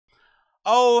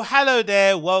Oh, hello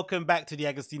there. Welcome back to the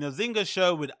AgostinhoZinga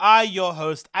show with your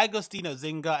host,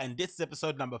 AgostinhoZinga, and this is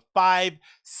episode number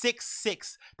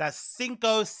 566. That's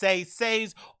Cinco Seis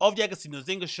Seis of the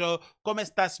AgostinhoZinga show. ¿Cómo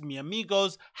estás, mi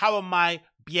amigos? How am I?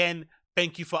 Bien.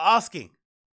 Thank you for asking.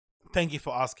 Thank you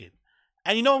for asking.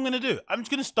 And you know what I'm going to do? I'm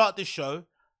just going to start this show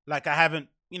like I haven't,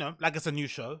 like it's a new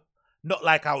show. Not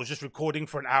like I was just recording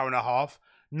for an hour and a half,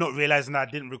 not realizing I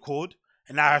didn't record.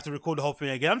 And now I have to record the whole thing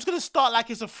again. I'm just going to start like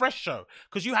it's a fresh show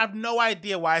because you have no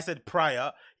idea why I said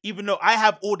prior, even though I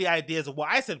have all the ideas of what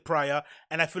I said prior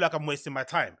and I feel like I'm wasting my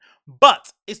time.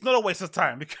 But it's not a waste of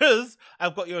time because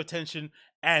I've got your attention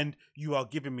and you are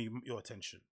giving me your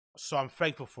attention. So I'm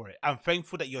thankful for it. I'm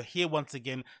thankful that you're here once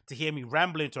again to hear me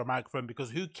ramble into a microphone because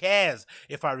who cares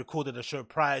if I recorded a show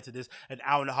prior to this, an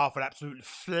hour and a half of absolute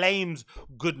flames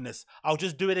goodness. I'll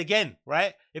just do it again,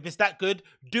 right? If it's that good,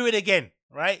 do it again,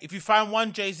 right? If you find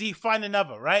one Jay-Z, find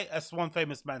another, right? As one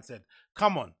famous man said.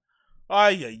 Come on.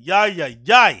 Ay, ay, ay, ay,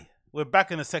 ay. We're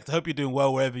back in the sector. Hope you're doing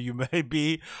well wherever you may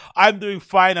be. I'm doing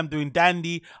fine. I'm doing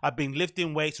dandy. I've been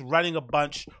lifting weights, running a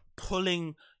bunch,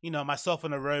 pulling, myself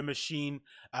on a row machine,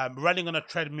 running on a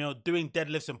treadmill, doing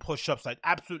deadlifts and push-ups, like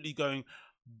absolutely going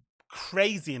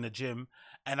crazy in the gym,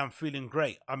 and I'm feeling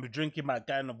great. I'm drinking my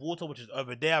gallon of water, which is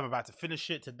over there. I'm about to finish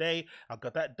it today. I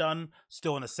got that done.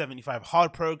 Still on a 75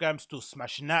 hard program, still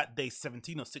smashing that. Day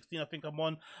 17 or 16, I think I'm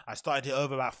on. I started it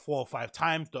over about 4 or 5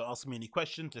 times. Don't ask me any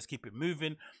questions. Let's keep it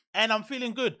moving. And I'm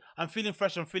feeling good. I'm feeling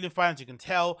fresh. I'm feeling fine. As you can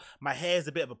tell, my hair is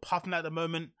a bit of a puffin at the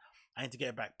moment. I need to get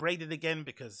it back braided again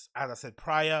because, as I said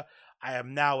prior, I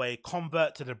am now a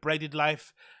convert to the braided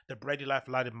life. The braided life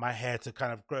allowed my hair to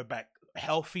kind of grow back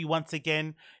healthy once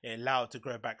again. It allowed it to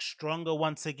grow back stronger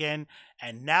once again.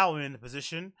 And now I'm in a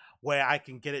position where I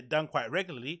can get it done quite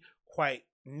regularly, quite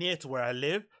near to where I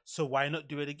live. So why not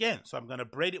do it again? So I'm going to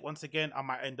braid it once again. I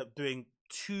might end up doing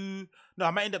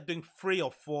 3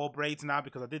 or 4 braids now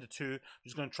because I did the 2. I'm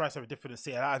just going to try something different and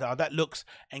see how that looks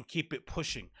and keep it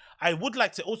pushing. I would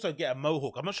like to also get a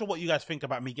mohawk. I'm not sure what you guys think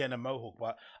about me getting a mohawk,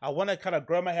 but I want to kind of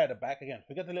grow my hair at the back. Again,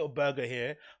 forget the little burger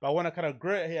here, but I want to kind of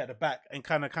grow it here at the back and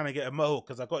kind of get a mohawk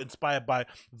because I got inspired by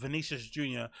Vinicius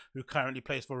Jr., who currently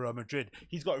plays for Real Madrid.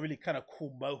 He's got a really kind of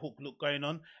cool mohawk look going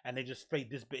on, and they just fade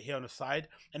this bit here on the side.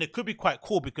 And it could be quite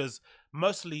cool because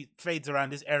mostly fades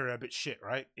around this area are a bit shit,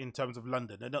 right? In terms of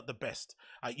London, they're not the best.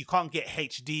 You can't get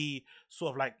HD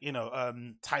sort of like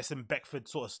Tyson Beckford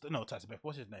sort of no Tyson Beckford,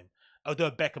 what's his name?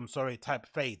 Odell Beckham, sorry, type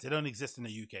fades. They don't exist in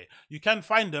the UK. You can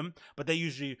find them, but they're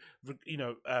usually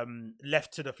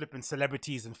left to the flipping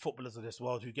celebrities and footballers of this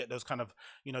world who get those kind of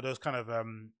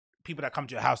people that come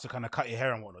to your house to kind of cut your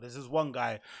hair and whatnot. There's this one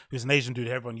guy who's an Asian dude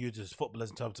everyone uses footballers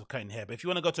in terms of cutting hair. But if you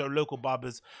want to go to a local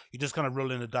barber's, you just kind of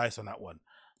roll in the dice on that one.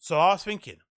 So I was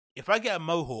thinking, if I get a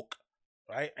mohawk,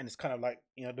 right, and it's kind of like,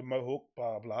 the mohawk,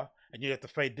 blah, blah, and you have to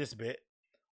fade this bit,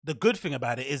 the good thing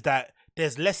about it is that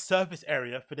there's less surface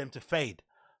area for them to fade.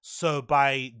 So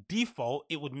by default,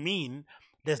 it would mean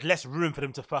there's less room for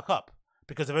them to fuck up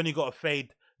because I've only got to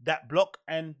fade that block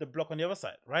and the block on the other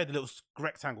side, right? The little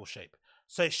rectangle shape.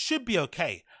 So it should be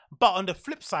okay. But on the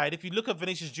flip side, if you look at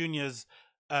Vinicius Jr.'s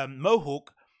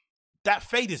mohawk, that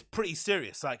fade is pretty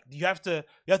serious. Like you have to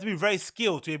be very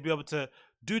skilled to be able to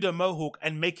do the mohawk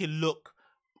and make it look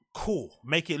cool,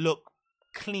 make it look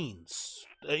clean,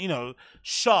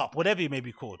 sharp, whatever it may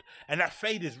be called. And that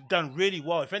fade is done really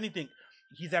well. If anything,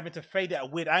 he's having to fade it at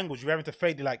weird angles. You're having to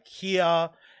fade it like here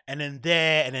and then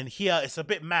there and then here. It's a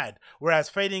bit mad. Whereas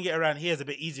fading it around here is a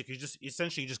bit easier because you just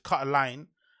essentially just cut a line,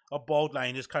 a bold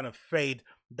line, just kind of fade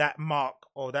that mark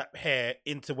or that hair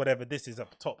into whatever this is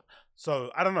up top. So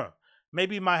I don't know.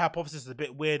 Maybe my hypothesis is a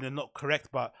bit weird and not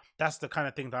correct, but that's the kind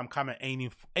of thing that I'm kind of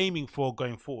aiming for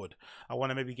going forward. I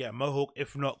want to maybe get a mohawk.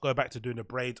 If not, go back to doing the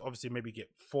braids. Obviously, maybe get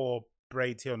 4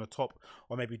 braids here on the top,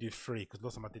 or maybe do 3 because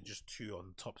last time I did just 2 on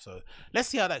the top. So let's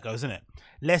see how that goes, isn't it?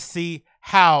 Let's see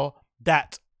how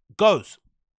that goes.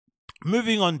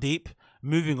 Moving on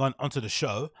onto the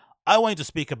show, I wanted to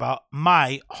speak about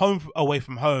my home away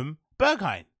from home,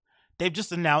 Berghain. They've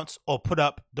just announced or put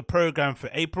up the program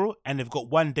for April, and they've got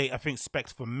one date, I think,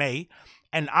 specced for May.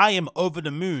 And I am over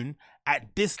the moon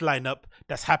at this lineup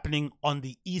that's happening on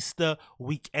the Easter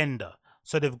weekender.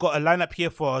 So they've got a lineup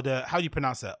here for the, how do you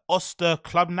pronounce it? Oster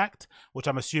Club Night, which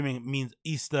I'm assuming means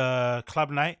Easter Club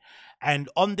Night. And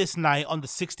on this night, on the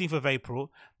 16th of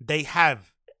April, they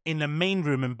have in the main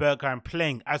room in Berghain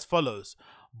playing as follows: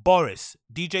 Boris,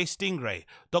 DJ Stingray,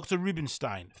 Dr.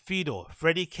 Rubenstein, Fedor,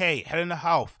 Freddie K, Helena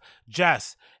Half,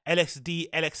 Jazz, LXD,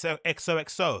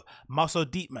 LXOXO, Marcel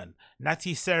Dietman,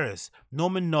 Natty Seres,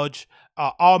 Norman Nodge,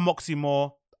 R. Moxie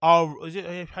Moore,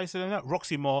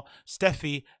 Roxy Moore,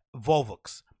 Steffi,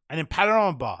 Volvox. And in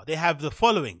Panorama Bar, they have the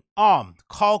following: Armed,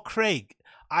 Carl Craig,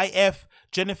 IF,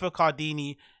 Jennifer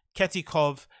Cardini,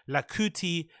 Ketikov,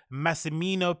 Lacuti,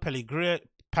 Massimino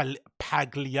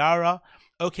Pagliara,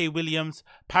 OK Williams,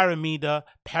 Paramida,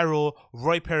 Peril,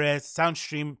 Roy Perez,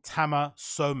 Soundstream, Tama,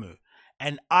 Somu.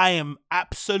 And I am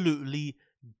absolutely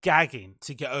gagging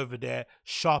to get over there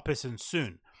sharpest and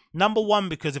soon. Number one,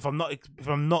 because if I'm not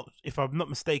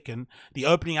mistaken, the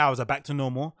opening hours are back to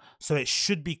normal, so it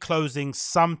should be closing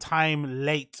sometime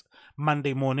late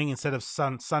Monday morning instead of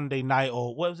Sunday night,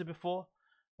 or what was it before?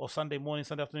 Or Sunday morning,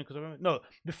 Sunday afternoon, because I remember, no,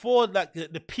 before like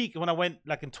the peak when I went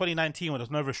like in 2019 when there's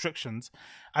no restrictions,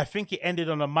 I think it ended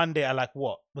on a Monday at like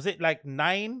what? Was it like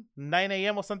 9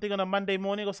 a.m. or something on a Monday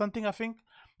morning or something, I think?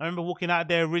 I remember walking out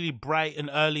there really bright and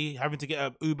early, having to get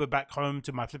an Uber back home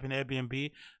to my flipping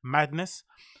Airbnb. Madness.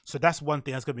 So that's one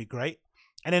thing that's going to be great.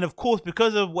 And then, of course,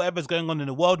 because of whatever's going on in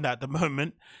the world now at the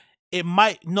moment, it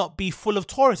might not be full of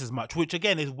tourists as much, which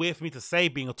again is weird for me to say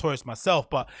being a tourist myself,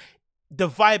 but the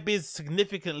vibe is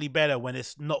significantly better when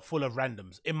it's not full of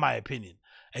randoms, in my opinion.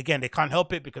 Again, they can't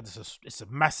help it because it's a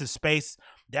massive space.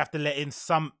 They have to let in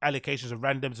some allocations of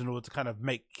randoms in order to kind of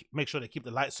make sure they keep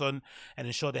the lights on and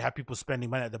ensure they have people spending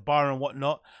money at the bar and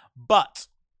whatnot. But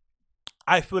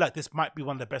I feel like this might be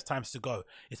one of the best times to go,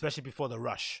 especially before the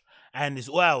rush. And as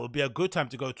well, it would be a good time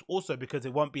to go to also because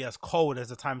it won't be as cold as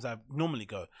the times I normally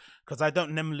go. Because I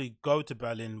don't normally go to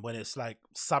Berlin when it's like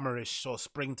summerish or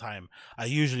springtime. I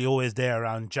usually always there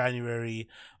around January,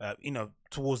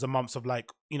 towards the months of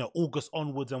like, August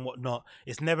onwards and whatnot.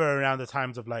 It's never around the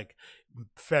times of like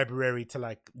February to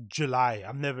like July.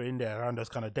 I'm never in there around those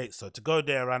kind of dates. So to go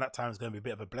there around that time is going to be a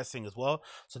bit of a blessing as well.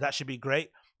 So that should be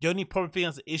great. The only problem thing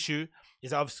as an issue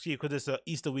is obviously because it's an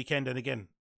Easter weekend, and again,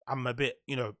 I'm a bit,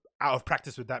 out of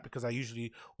practice with that because I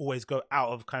usually always go out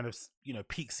of kind of,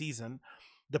 peak season.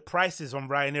 The prices on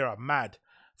Ryanair are mad.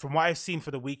 From what I've seen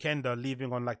for the weekend,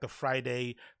 leaving on like the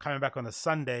Friday, coming back on a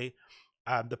Sunday,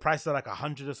 the prices are like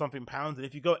 100 or something pounds. And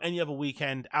if you go any other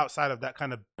weekend outside of that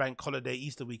kind of bank holiday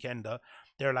Easter weekend,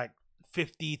 they're like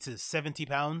 50 to 70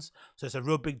 pounds. So it's a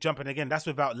real big jump. And again, that's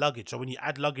without luggage. So when you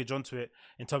add luggage onto it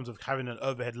in terms of having an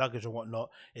overhead luggage and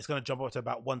whatnot, it's going to jump up to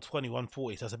about 120,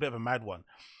 140. So it's a bit of a mad one.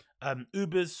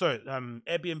 Airbnbs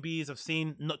I've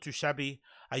seen, not too shabby.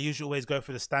 I usually always go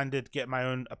for the standard, get my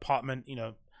own apartment.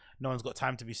 No one's got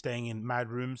time to be staying in mad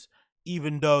rooms,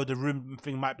 even though the room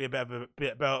thing might be a bit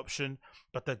better option.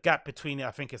 But the gap between it,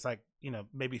 I think it's like,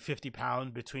 maybe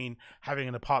 £50 between having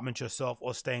an apartment yourself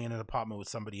or staying in an apartment with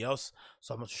somebody else.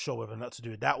 So I'm not sure whether or not to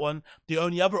do that one. The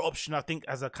only other option, I think,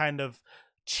 as a kind of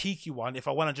cheeky one, if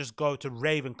I want to just go to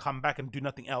rave and come back and do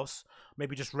nothing else,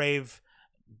 maybe just rave,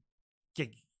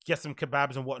 get some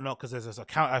kebabs and whatnot, because there's this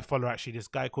account I follow, actually, this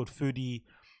guy called Foodie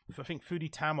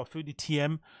Tam or Foodie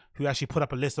TM, who actually put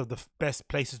up a list of the best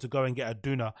places to go and get a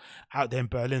doner out there in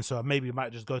Berlin. So maybe we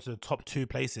might just go to the top 2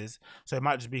 places. So it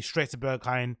might just be straight to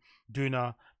Berghain,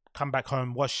 doner, come back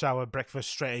home, wash, shower,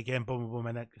 breakfast, straight again, boom, boom, boom,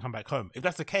 and then come back home. If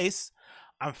that's the case,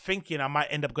 I'm thinking I might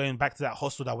end up going back to that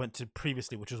hostel that I went to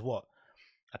previously, which is what?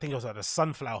 I think it was like the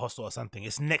Sunflower Hostel or something.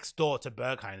 It's next door to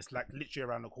Berghain. It's like literally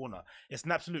around the corner. It's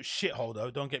an absolute shithole though,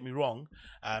 don't get me wrong,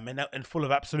 and full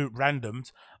of absolute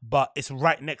randoms, but it's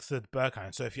right next to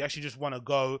Berghain. So if you actually just want to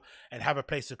go and have a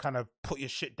place to kind of put your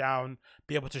shit down,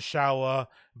 be able to shower,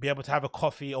 be able to have a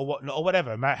coffee or whatnot, or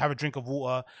whatever, might have a drink of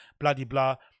water, bloody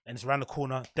blah, and it's around the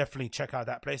corner, definitely check out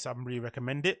that place. I really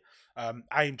recommend it.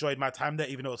 I enjoyed my time there,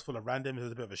 even though it was full of randoms. It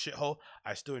was a bit of a shithole.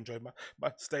 I still enjoyed my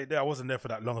stay there. I wasn't there for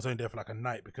that long. I was only there for like a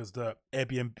night because the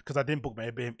Airbnb, because I didn't book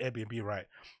my Airbnb right.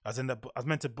 I was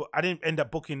meant to book. I didn't end up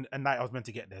booking a night I was meant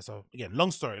to get there. So again, long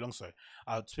story.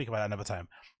 I'll speak about that another time.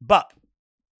 But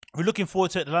we're looking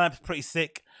forward to it. The lineup's pretty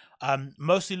sick.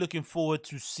 Mostly looking forward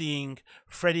to seeing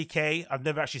Freddie K. I've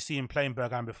never actually seen him play in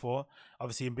Berghain before.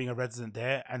 Obviously, him being a resident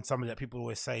there, and somebody that people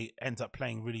always say ends up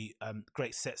playing really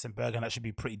great sets in Berghain. That should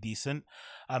be pretty decent.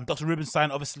 Dr. Rubenstein,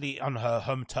 obviously on her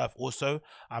home turf also.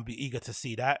 I'll be eager to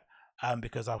see that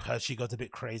because I've heard she goes a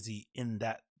bit crazy in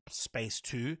that space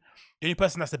too. The only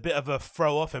person that's a bit of a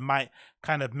throw off and might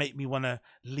kind of make me want to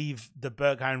leave the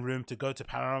Berghain room to go to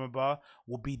Panorama Bar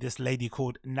will be this lady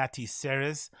called Natty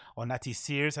Sears, or Natty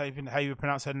Sears, how you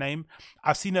pronounce her name.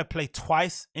 I've seen her play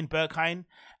twice in Berghain,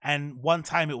 and one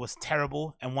time it was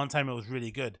terrible and one time it was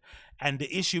really good. And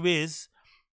the issue is,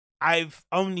 I've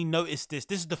only noticed this.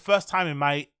 This is the first time in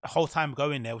my whole time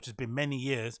going there, which has been many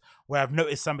years, where I've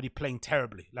noticed somebody playing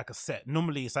terribly, like a set.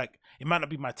 Normally, it's like, it might not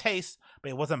be my taste,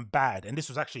 but it wasn't bad. And this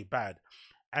was actually bad.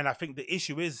 And I think the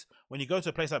issue is, when you go to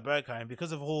a place like Berghain,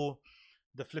 because of all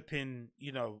the flipping,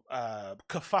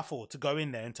 kerfuffle to go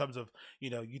in there in terms of,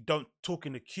 you don't talk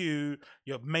in the queue,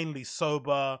 you're mainly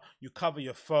sober, you cover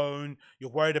your phone, you're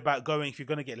worried about going if you're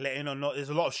going to get let in or not. There's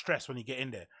a lot of stress when you get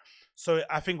in there. So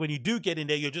I think when you do get in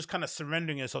there, you're just kind of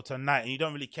surrendering yourself to a night and you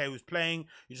don't really care who's playing.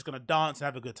 You're just going to dance and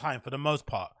have a good time for the most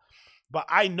part. But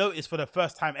I noticed for the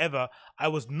first time ever, I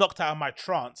was knocked out of my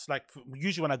trance. Like,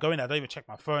 usually when I go in, I don't even check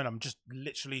my phone. I'm just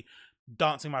literally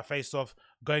dancing my face off,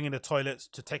 going in the toilets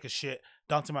to take a shit,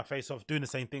 dancing my face off, doing the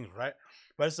same things, right?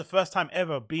 But it's the first time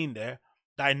ever being there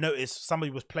that I noticed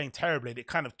somebody was playing terribly. It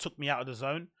kind of took me out of the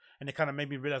zone. And it kind of made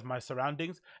me realize my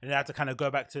surroundings. And then I had to kind of go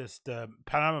back to the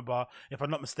Panorama bar. If I'm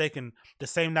not mistaken, the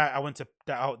same night I went to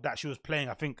that she was playing,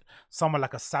 I think someone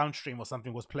like a sound stream or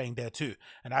something was playing there too.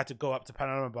 And I had to go up to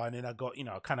Panorama bar, and then I got,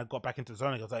 I kind of got back into the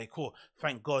zone. I was like, cool,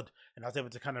 thank God. And I was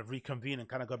able to kind of reconvene and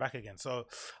kind of go back again. So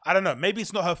I don't know. Maybe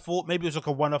it's not her fault. Maybe it was like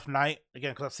a one-off night.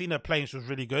 Again, because I've seen her play and she was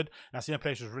really good. And I've seen her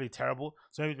play and she was really terrible.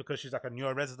 So maybe because she's like a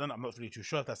newer resident. I'm not really too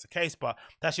sure if that's the case. But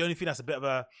that's the only thing that's a bit of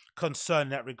a concern in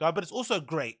that regard. But it's also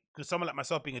great because someone like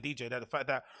myself being a DJ, that the fact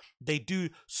that they do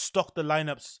stock the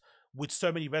lineups with so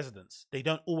many residents. They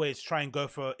don't always try and go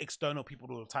for external people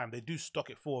all the time. They do stock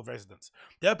it for residents.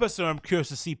 The other person I'm curious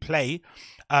to see play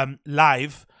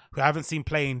live, who I haven't seen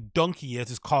play in donkey years,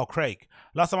 is Carl Craig.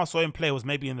 Last time I saw him play was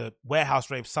maybe in the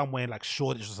warehouse rave somewhere in like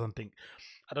Shoreditch or something.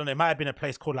 I don't know, it might have been a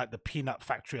place called like the Peanut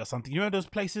Factory or something. You know those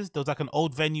places? There was like an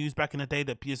old venues back in the day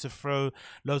that used to throw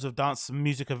loads of dance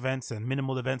music events and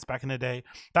minimal events back in the day.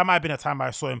 That might have been a time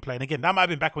I saw him play. And again, that might have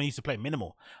been back when he used to play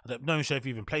minimal. I'm not even sure if he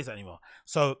even plays that anymore.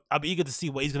 So I'll be eager to see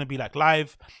what he's going to be like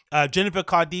live. Jennifer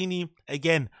Cardini,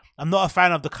 again, I'm not a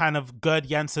fan of the kind of Gerd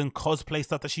Jansen cosplay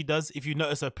stuff that she does. If you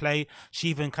notice her play, she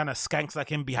even kind of skanks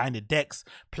like him behind the decks,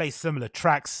 plays similar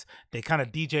tracks. They kind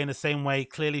of DJ in the same way.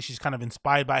 Clearly, she's kind of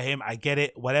inspired by him. I get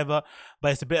it, whatever.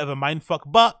 But it's a bit of a mindfuck.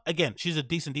 But again, she's a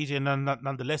decent DJ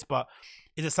nonetheless. But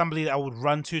is it somebody that I would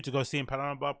run to go see in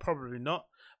Panorama Bar? Probably not.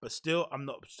 But still, I'm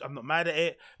not mad at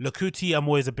it. Lakuti, I'm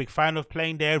always a big fan of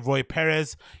playing there. Roy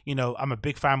Perez, I'm a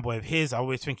big fanboy of his. I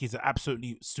always think he's an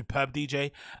absolutely superb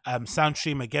DJ.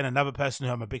 Soundstream, again, another person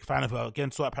who I'm a big fan of, who I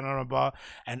again saw at Panorama Bar.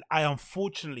 And I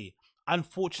unfortunately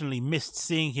missed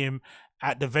seeing him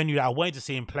at the venue that I wanted to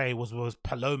see him play was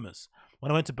Paloma's.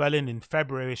 When I went to Berlin in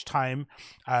February-ish time,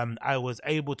 I was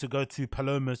able to go to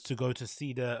Paloma's to go to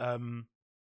see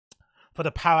for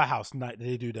the Powerhouse night that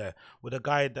they do there, with a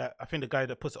guy that I think the guy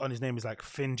that puts it on, his name is like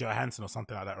Finn Johansson or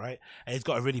something like that, right? And he's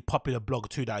got a really popular blog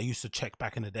too that I used to check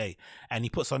back in the day. And he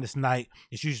puts on this night.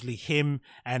 It's usually him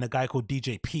and a guy called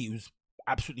DJ Pete, who's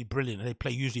absolutely brilliant. And they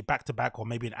play usually back to back or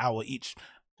maybe an hour each,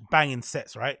 banging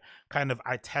sets, right? Kind of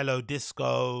Italo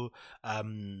disco,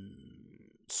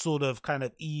 sort of kind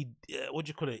of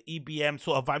EBM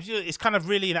sort of vibes. It's kind of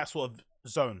really in that sort of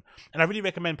zone. And I really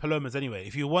recommend Paloma's anyway.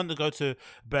 If you want to go to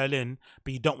Berlin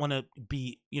but you don't want to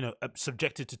be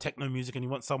subjected to techno music and you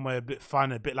want somewhere a bit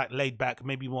fun, a bit like laid back,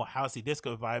 maybe more housey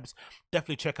disco vibes,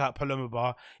 definitely check out Paloma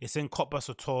Bar. It's in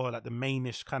Cottbusser, like the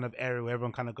mainish kind of area where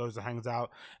everyone kind of goes and hangs out,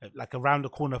 like around the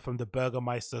corner from the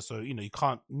Burgermeister, so you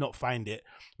can't not find it.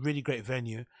 Really great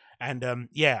venue. And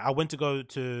I went to go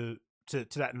to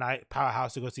that night,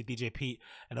 Powerhouse, to go see DJ Pete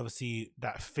and obviously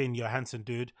that Finn Johansson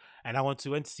dude. And I went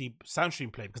to see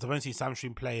Soundstream play because I went to see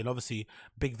Soundstream play and obviously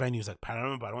big venues like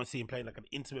Panorama Bar. I want to see him play like an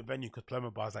intimate venue because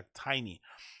Panorama Bar is like tiny.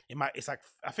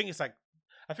 I think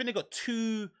they got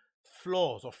 2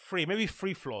 floors or 3, maybe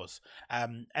 3 floors.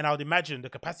 And I would imagine the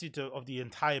capacity of the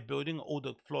entire building, all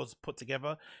the floors put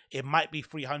together, it might be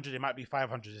 300, it might be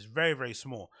 500. It's very, very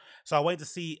small. So I went to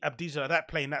see a DJ like that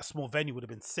play in that small venue would have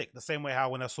been sick. The same way how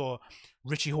when I saw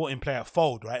Richie Hawtin play at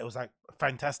Fold, right? It was like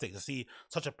fantastic to see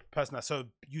such a person that's so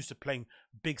used to playing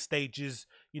big stages,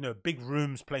 big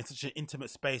rooms, playing such an intimate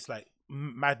space, like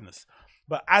madness.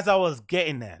 But as I was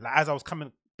getting there, like as I was coming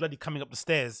up the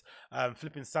stairs,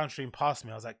 flipping Soundstream past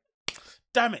me, I was like,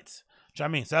 damn it. Do you know what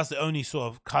I mean? So that's the only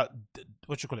sort of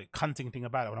cunting thing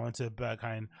about it when I went to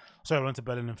Berghain. Sorry, I went to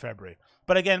Berlin in February.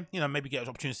 But again, maybe get an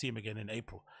opportunity to see him again in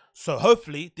April. So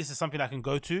hopefully this is something I can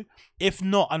go to. If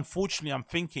not, unfortunately, I'm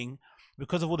thinking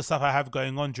because of all the stuff I have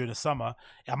going on during the summer,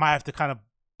 I might have to kind of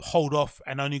hold off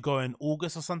and only go in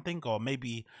August or something, or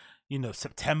maybe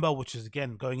September, which is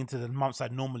again going into the months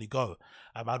I'd normally go.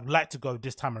 I'd like to go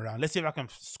this time around. Let's see if I can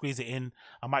squeeze it in.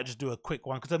 I might just do a quick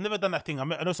one because I've never done that thing. I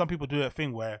know some people do that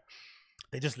thing where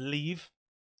they just leave,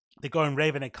 they go and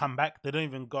rave and they come back. They don't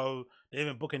even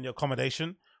book in the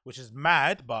accommodation, which is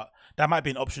mad, but that might be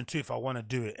an option too if I want to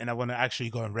do it and I want to actually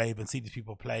go and rave and see these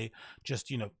people play. Just,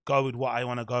 you know, go with what I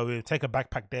want to go with, take a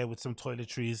backpack there with some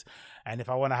toiletries, and if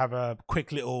I want to have a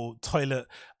quick little toilet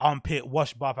armpit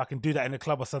wash bath, I can do that in a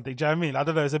club or something. Do you know what I mean? I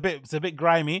don't know, it's a bit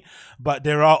grimy, but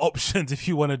there are options if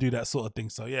you want to do that sort of thing.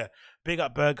 So yeah, big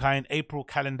up Berghain. April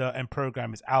calendar and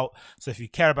program is out, so if you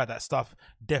care about that stuff,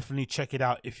 definitely check it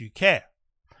out if you care.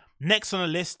 Next on the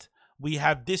list, we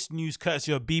have this news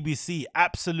courtesy of BBC.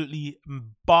 Absolutely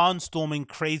barnstorming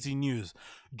crazy news.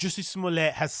 Jussie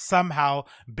Smollett has somehow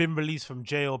been released from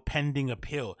jail pending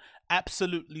appeal.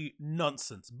 Absolutely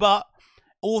nonsense. But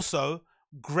also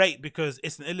great because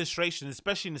it's an illustration,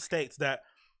 especially in the States, that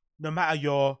no matter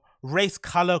your race,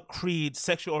 color, creed,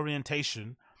 sexual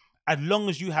orientation, as long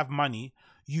as you have money,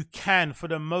 you can, for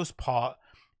the most part,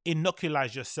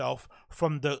 inoculate yourself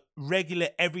from the regular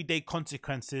everyday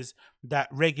consequences that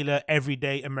regular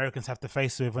everyday Americans have to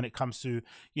face with when it comes to,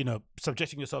 you know,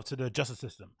 subjecting yourself to the justice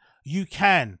system. You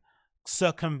can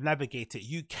circumnavigate it.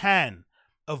 You can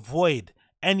avoid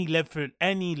any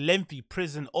lengthy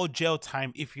prison or jail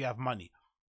time if you have money.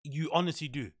 You honestly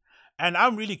do. And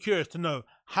I'm really curious to know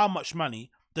how much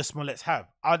money the Smolletts have.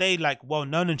 Are they like well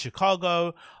known in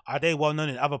Chicago? Are they well known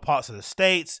in other parts of the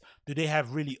States? Do they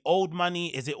have really old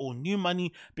money? Is it all new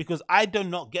money? Because I do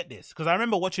not get this. Because I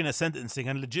remember watching a sentencing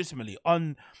and legitimately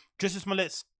on Jussie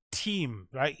Smollett's team,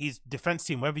 right? His defense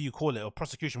team, whatever you call it, or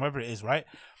prosecution, whatever it is, right?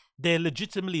 There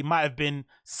legitimately might have been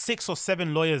 6 or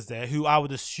 7 lawyers there who I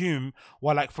would assume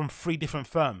were like from 3 different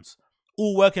firms,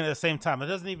 all working at the same time. It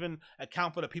doesn't even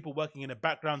account for the people working in the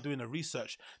background doing the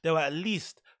research. There were at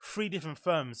least 3 different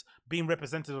firms being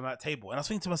represented on that table. And I was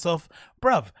thinking to myself,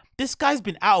 bruv, this guy's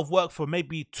been out of work for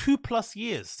maybe 2+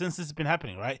 years since this has been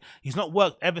happening, right? He's not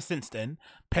worked ever since then,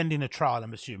 pending a trial,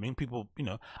 I'm assuming. People, you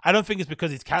know, I don't think it's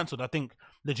because he's cancelled. I think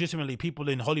legitimately people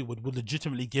in Hollywood would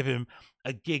legitimately give him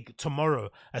a gig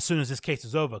tomorrow as soon as this case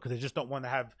is over, because they just don't want to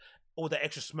have all the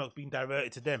extra smoke being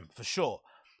diverted to them, for sure.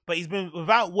 But he's been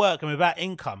without work and without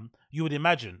income, you would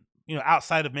imagine, you know,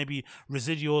 outside of maybe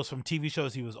residuals from TV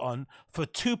shows he was on for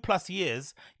 2+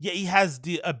 years, yet he has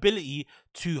the ability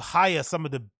to hire some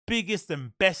of the biggest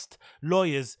and best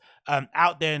lawyers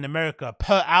out there in America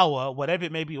per hour, whatever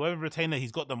it may be, whatever retainer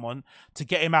he's got them on, to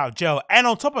get him out of jail. And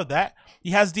on top of that, he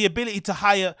has the ability to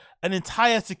hire an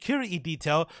entire security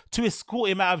detail to escort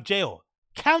him out of jail.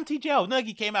 County jail. Not like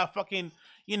he came out fucking,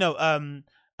 you know,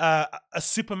 a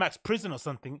supermax prison or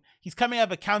something. He's coming out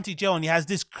of a county jail and he has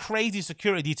this crazy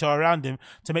security detail around him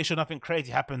to make sure nothing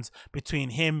crazy happens between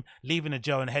him leaving the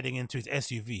jail and heading into his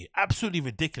SUV. Absolutely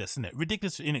ridiculous, isn't it?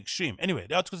 Ridiculous in extreme. Anyway,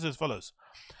 the article says as follows.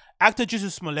 Actor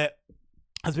Jussie Smollett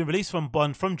has been released from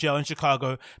bond from jail in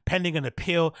Chicago pending an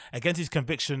appeal against his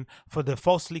conviction for the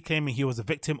falsely claiming he was a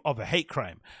victim of a hate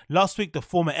crime. Last week, the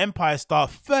former Empire star,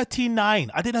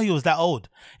 39, I didn't know he was that old.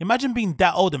 Imagine being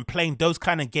that old and playing those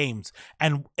kind of games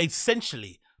and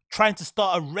essentially trying to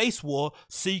start a race war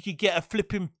so you could get a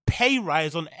flipping pay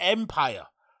rise on Empire.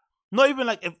 Not even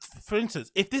like, for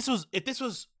instance, if this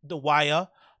was The Wire,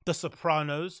 The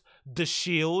Sopranos, The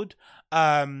Shield,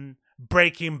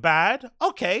 Breaking Bad,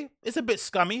 okay, it's a bit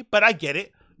scummy, but I get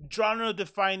it.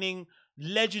 Genre-defining,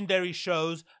 legendary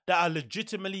shows that are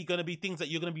legitimately going to be things that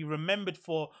you're going to be remembered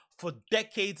for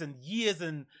decades and years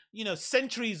and, you know,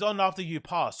 centuries on after you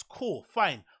pass. Cool,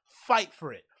 fine. Fight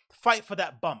for it. Fight for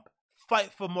that bump. Fight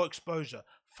for more exposure.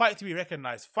 Fight to be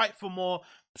recognized. Fight for more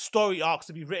story arcs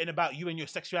to be written about you and your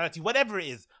sexuality. Whatever it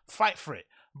is, fight for it.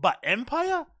 But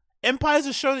Empire? Empire's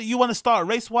a show that you want to start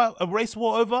a race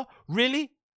war over?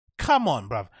 Really? Come on,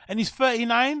 bruv. And he's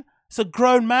 39. It's a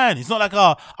grown man. He's not like,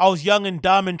 oh, I was young and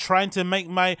dumb and trying to make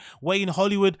my way in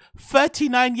Hollywood.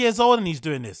 39 years old and he's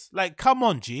doing this. Like, come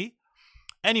on, G.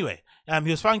 Anyway,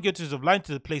 he was found guilty of lying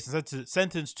to the police and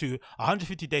sentenced to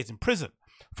 150 days in prison.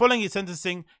 Following his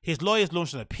sentencing, his lawyers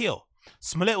launched an appeal.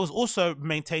 Smollett was also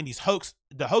maintained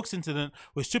the hoax incident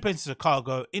with two planes in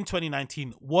Chicago in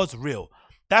 2019 was real.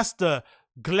 That's the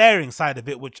glaring side of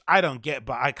it, which I don't get,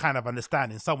 but I kind of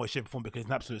understand in some way, shape, or form, because he's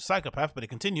an absolute psychopath. But it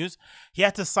continues. He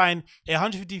had to sign a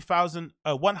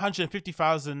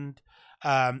 150,000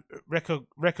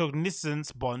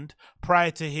 recognizance bond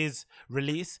prior to his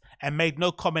release and made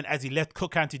no comment as he left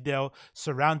Cook County Jail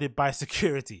surrounded by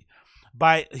security.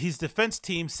 By his defense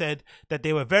team said that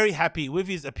they were very happy with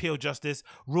his appeal justice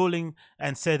ruling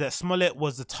and said that Smollett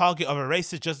was the target of a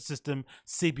racist justice system,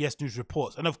 CBS News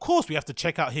reports. And of course we have to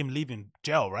check out him leaving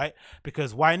jail, right?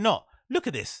 Because why not? Look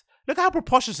at this. Look how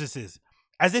preposterous this is.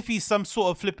 As if he's some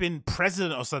sort of flipping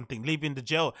president or something leaving the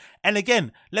jail. And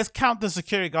again, let's count the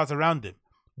security guards around him.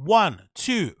 1,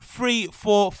 2, 3,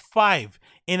 4, 5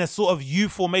 in a sort of U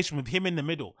formation with him in the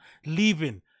middle,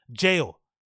 leaving jail.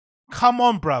 Come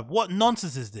on, bruv. What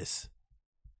nonsense is this?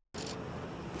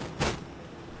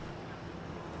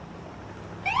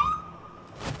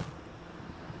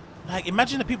 Like,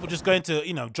 imagine the people just going to,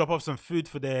 you know, drop off some food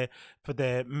for their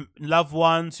loved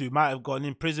ones who might have gotten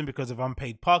in prison because of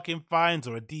unpaid parking fines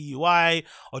or a DUI,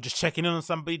 or just checking in on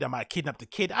somebody that might kidnap the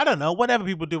kid. I don't know, whatever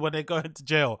people do when they go into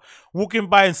jail. Walking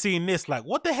by and seeing this, like,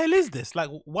 what the hell is this? Like,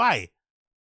 why?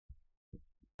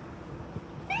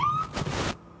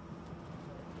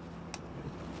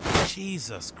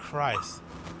 Jesus Christ.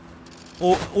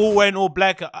 All wearing all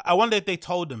black. I wonder if they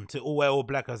told them to all wear all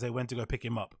black as they went to go pick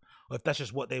him up. Or if that's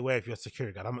just what they wear if you're a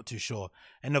security guard. I'm not too sure.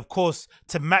 And of course,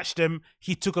 to match them,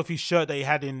 he took off his shirt that he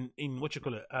had in what you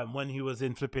call it, when he was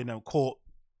in flipping court,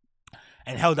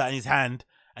 and held that in his hand.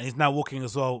 And he's now walking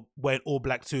as well, wearing all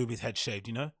black too, with his head shaved,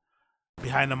 you know?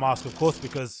 Behind the mask, of course,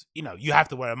 because, you know, you have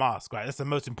to wear a mask, right? That's the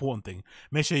most important thing.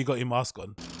 Make sure you got your mask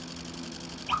on.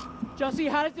 Jussie,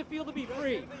 how does it feel to be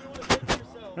free?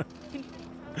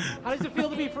 How does it feel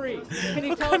to be free? Can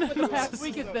you tell us what the past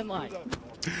week has been like?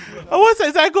 Oh, what's that?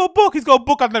 Is that got a book? He's got a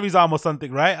book under his arm or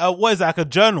something, right? What is that? Like a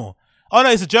journal? Oh no,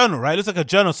 it's a journal, right? It looks like a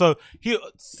journal. So he,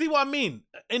 see what I mean?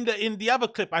 In the other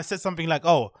clip, I said something like,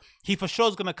 "Oh, he for sure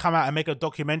is gonna come out and make a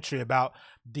documentary about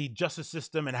the justice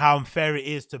system and how unfair it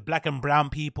is to black and brown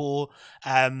people,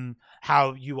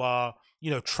 how you are, you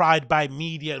know, tried by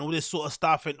media and all this sort of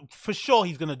stuff." And for sure,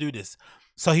 he's gonna do this.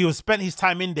 So he will spend his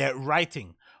time in there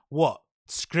writing what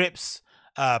scripts,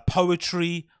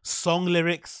 poetry, song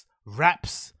lyrics,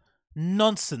 raps,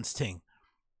 nonsense thing.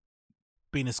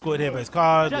 Being escorted here by his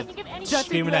car,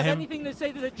 screaming at him. Anything to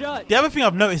say to the judge? The other thing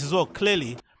I've noticed as well,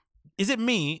 clearly, is it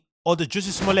me or does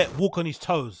Jussie Smollett walk on his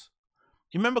toes?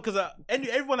 You remember, because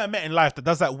everyone I met in life that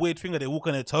does that weird thing that they walk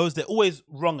on their toes, they're always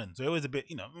wronging. So they're always a bit,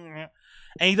 you know,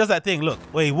 and he does that thing. Look,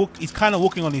 where he's kind of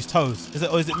walking on his toes. Is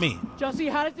it, or is it me? Jussie,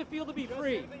 how does it feel to be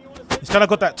free? He's kind of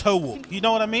got that toe walk. You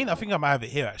know what I mean? I think I might have it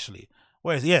here actually.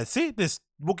 Where is it? Yeah, see this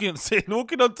walking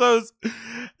on toes.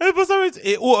 And for some reason,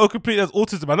 it auto completely as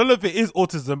autism. I don't know if it is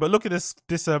autism, but look at this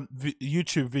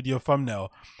YouTube video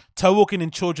thumbnail. Toe walking in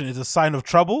children is a sign of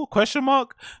trouble? Question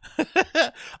mark.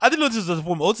 I didn't know this was a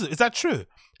form of autism. Is that true?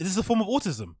 Is this a form of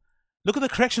autism? Look at the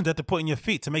corrections they have to put in your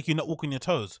feet to make you not walk on your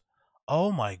toes.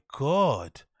 Oh my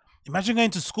god! Imagine going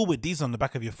to school with these on the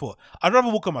back of your foot. I'd rather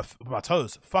walk on my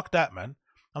toes. Fuck that, man.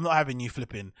 I'm not having you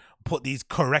flipping put these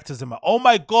correctors in my. Oh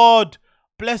my god!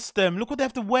 Bless them. Look what they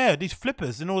have to wear, these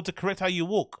flippers, in order to correct how you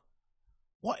walk.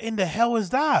 What in the hell is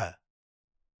that?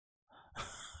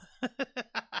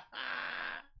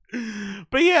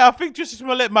 But yeah, I think Jussie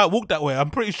Smollett might walk that way.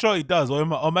 I'm pretty sure he does. Or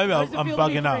maybe I'm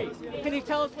bugging out. Can you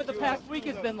tell us what the past week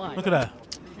has been like? Look at that.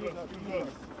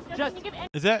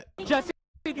 Is that? Jussie,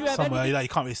 do you have somewhere you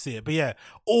can't really see it. But yeah.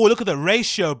 Oh, look at the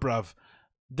ratio, bruv.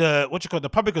 The the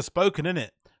public has spoken, innit?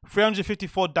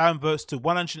 354 down votes to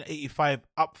 185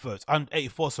 up votes, and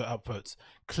 84 up votes.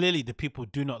 Clearly, the people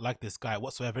do not like this guy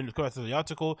whatsoever. In the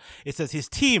article, it says his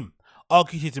team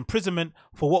argued his imprisonment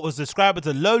for what was described as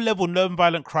a low-level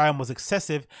non-violent crime was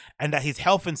excessive and that his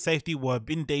health and safety were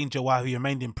in danger while he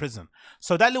remained in prison.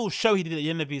 So that little show he did at the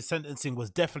end of his sentencing was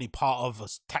definitely part of a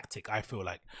tactic, I feel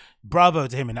like. Bravo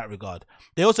to him in that regard.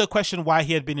 They also questioned why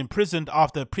he had been imprisoned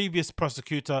after a previous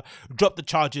prosecutor dropped the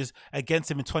charges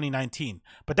against him in 2019.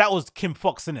 But that was Kim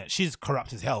Fox, innit? She's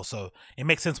corrupt as hell, so it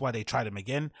makes sense why they tried him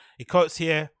again. It quotes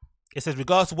here, it says,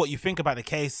 regardless of what you think about the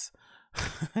case...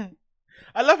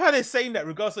 I love how they're saying that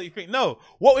regardless of what you think. No,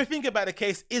 what we think about the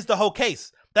case is the whole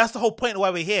case. That's the whole point of why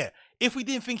we're here. If we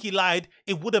didn't think he lied,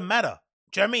 it wouldn't matter.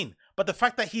 Do you know what I mean? But the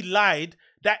fact that he lied,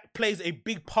 that plays a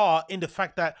big part in the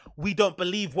fact that we don't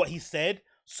believe what he said.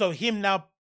 So him now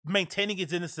maintaining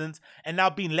his innocence and now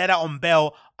being let out on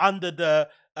bail under the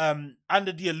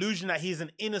illusion that he's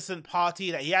an innocent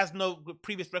party, that he has no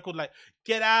previous record, like,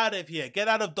 get out of here, get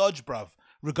out of Dodge, bruv,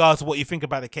 regardless of what you think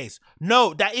about the case.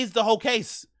 No, that is the whole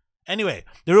case. Anyway,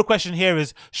 the real question here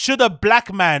is, should a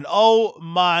black man, oh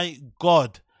my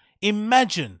god,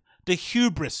 imagine the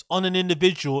hubris on an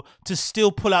individual to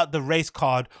still pull out the race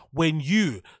card when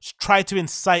you try to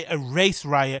incite a race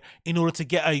riot in order to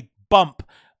get a bump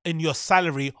in your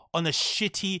salary on a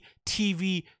shitty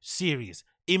TV series.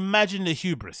 Imagine the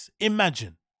hubris.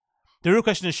 Imagine. The real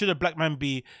question is, should a black man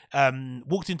be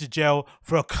walked into jail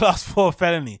for a class 4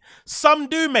 felony? Some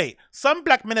do, mate. Some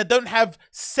black men that don't have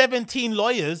 17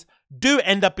 lawyers do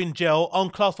end up in jail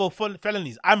on class 4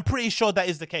 felonies. I'm pretty sure that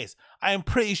is the case. I am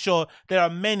pretty sure there are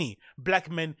many black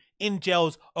men in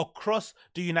jails across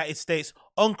the United States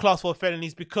on class 4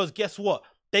 felonies because guess what?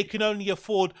 They can only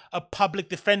afford a public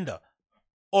defender.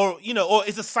 Or, you know, or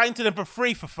it's assigned to them for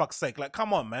free, for fuck's sake. Like,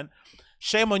 come on, man.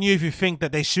 Shame on you if you think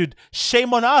that they should.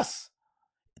 Shame on us.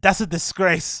 That's a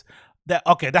disgrace. That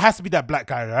has to be that black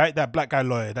guy, right? That black guy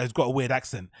lawyer that's got a weird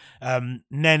accent.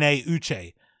 Nene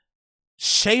Uche.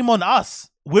 Shame on us.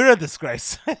 We're a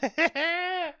disgrace.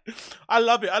 I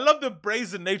love it. I love the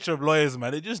brazen nature of lawyers,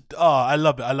 man. It just, I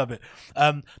love it. I love it.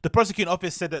 The prosecuting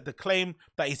office said that the claim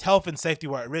that his health and safety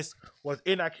were at risk was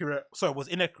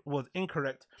was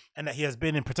incorrect, and that he has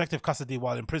been in protective custody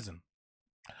while in prison.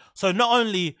 So not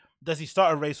only does he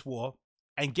start a race war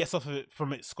and gets off of it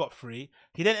from it scot-free,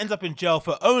 he then ends up in jail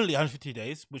for only 150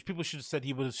 days, which people should have said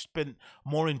he would have spent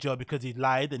more in jail because he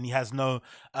lied and he has no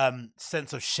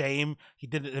sense of shame. He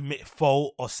didn't admit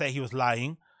fault or say he was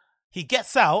lying. He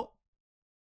gets out.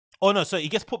 Oh, no, he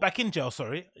gets put back in jail,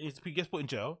 sorry. He gets put in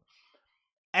jail.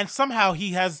 And somehow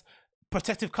he has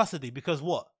protective custody because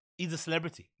what? He's a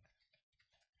celebrity.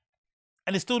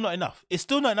 And it's still not enough. It's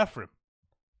still not enough for him.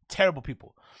 Terrible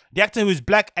people. The actor who is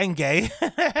black and gay.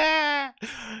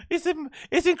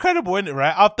 It's incredible, isn't it,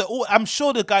 right? After all, I'm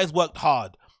sure the guy's worked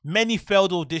hard. Many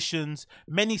failed auditions,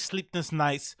 many sleepless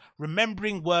nights,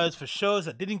 remembering words for shows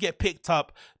that didn't get picked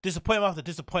up, disappointment after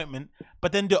disappointment.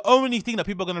 But then the only thing that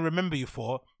people are going to remember you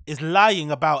for is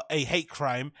lying about a hate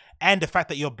crime and the fact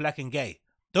that you're black and gay.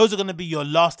 Those are going to be your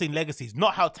lasting legacies,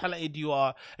 not how talented you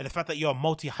are and the fact that you're a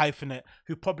multi-hyphenate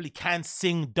who probably can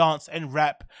sing, dance, and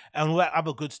rap and all that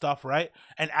other good stuff, right?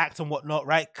 And act and whatnot,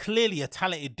 right? Clearly a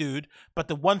talented dude, but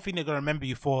the one thing they're going to remember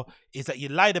you for is that you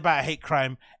lied about a hate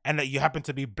crime and that you happen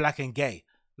to be black and gay.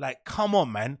 Like, come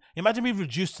on, man. Imagine being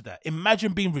reduced to that.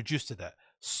 Imagine being reduced to that.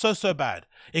 So bad.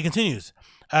 It continues.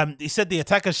 He said the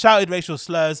attacker shouted racial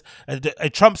slurs, a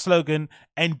Trump slogan,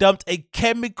 and dumped a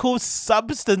chemical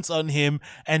substance on him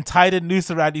and tied a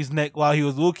noose around his neck while he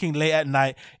was walking late at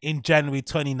night in January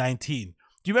 2019.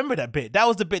 Do you remember that bit? That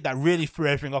was the bit that really threw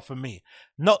everything off for me.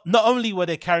 Not only were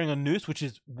they carrying a noose, which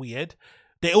is weird,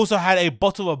 they also had a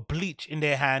bottle of bleach in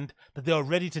their hand that they were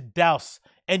ready to douse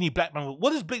any black man. What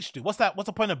does bleach do? What's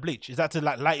the point of bleach? Is that to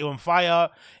like light you on fire?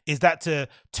 Is that to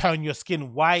turn your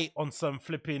skin white on some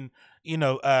flipping,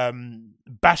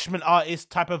 bashment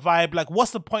artist type of vibe? Like,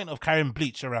 what's the point of carrying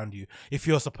bleach around you if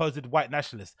you're a supposed white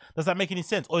nationalist? Does that make any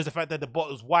sense? Or is the fact that the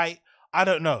bottle's white? I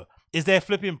don't know. Is there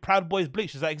flipping Proud Boys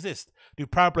bleach? Does that exist? Do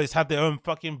Proud Boys have their own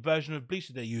fucking version of bleach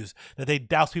that they use, that they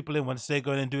douse people in once they're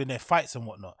going and doing their fights and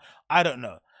whatnot? I don't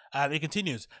know. It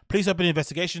continues. Police opened an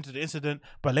investigation to the incident,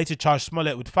 but later charged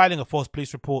Smollett with filing a false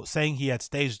police report saying he had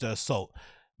staged the assault.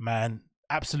 Man,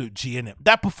 absolute G in it.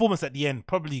 That performance at the end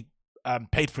probably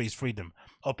paid for his freedom,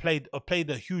 or played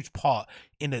a huge part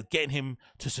in getting him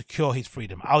to secure his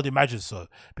freedom. I would imagine so,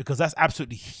 because that's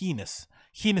absolutely heinous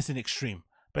in extreme.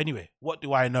 But anyway, what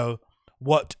do I know?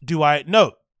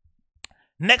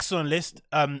 Next on the list,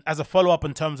 as a follow-up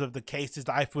in terms of the cases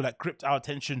that I feel like gripped our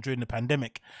attention during the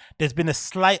pandemic, there's been a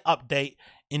slight update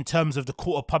in terms of the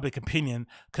court of public opinion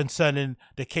concerning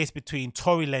the case between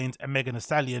Tory Lanez and Megan Thee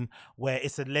Stallion, where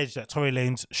it's alleged that Tory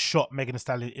Lanez shot Megan Thee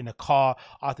Stallion in a car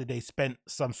after they spent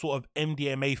some sort of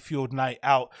MDMA-fueled night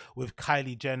out with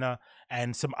Kylie Jenner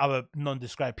and some other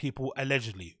non-described people,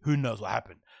 allegedly. Who knows what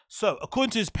happened? So,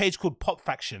 according to this page called Pop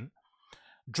Faction,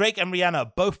 Drake and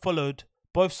Rihanna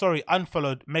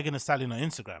unfollowed Megan Thee Stallion on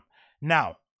Instagram.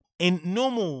 Now, in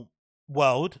normal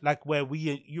world, like where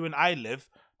you and I live,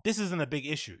 this isn't a big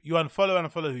issue. You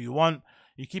unfollow who you want,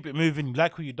 you keep it moving, you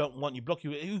like who you don't want, you block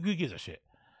who gives a shit.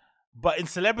 But in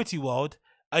celebrity world,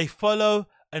 a follow,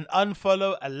 an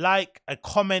unfollow, a like, a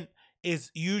comment is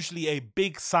usually a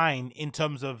big sign in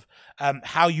terms of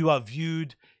how you are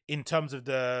viewed, in terms of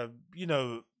the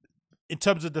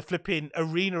flipping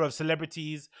arena of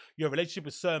celebrities, your relationship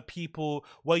with certain people,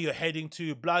 where you're heading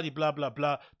to, blah, blah, blah,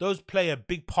 blah. Those play a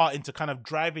big part into kind of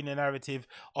driving the narrative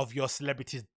of your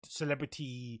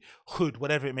celebrityhood,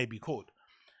 whatever it may be called.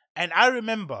 And I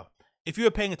remember, if you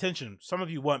were paying attention, some of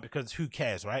you weren't because who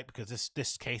cares, right? Because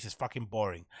this case is fucking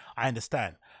boring. I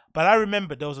understand. But I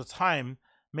remember there was a time,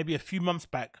 maybe a few months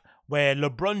back, where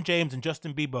LeBron James and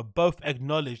Justin Bieber both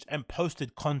acknowledged and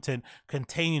posted content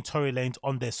containing Tory Lanez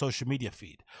on their social media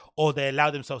feed, or they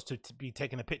allowed themselves to be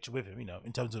taking a picture with him,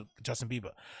 in terms of Justin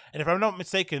Bieber. And if I'm not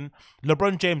mistaken,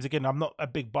 LeBron James, again, I'm not a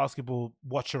big basketball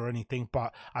watcher or anything,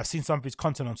 but I've seen some of his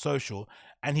content on social,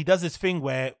 and he does this thing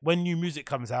where when new music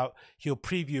comes out, he'll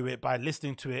preview it by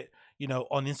listening to it,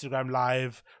 on Instagram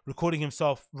Live, recording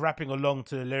himself rapping along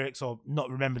to the lyrics or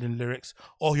not remembering the lyrics,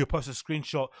 or he'll post a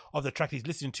screenshot of the track he's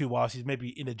listening to whilst he's maybe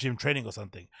in a gym training or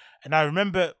something. And I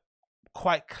remember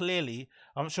quite clearly,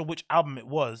 I'm not sure which album it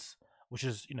was, which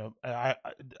is,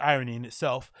 irony in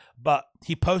itself, but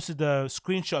he posted a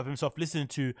screenshot of himself listening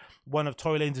to one of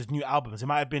Tory Lanez's new albums. It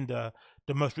might have been the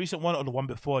most recent one or the one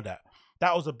before that.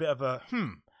 that was a bit of a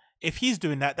If he's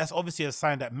doing that, that's obviously a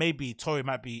sign that maybe Tory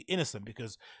might be innocent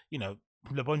because, you know,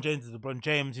 LeBron James is LeBron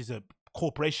James. He's a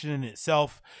corporation in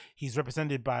itself. He's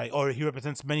represented by, or he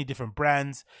represents many different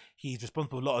brands. He's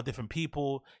responsible for a lot of different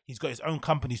people. He's got his own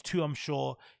companies too, I'm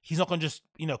sure. He's not going to just,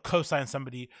 you know, co-sign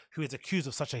somebody who is accused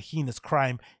of such a heinous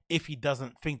crime if he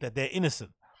doesn't think that they're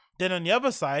innocent. Then on the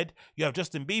other side, you have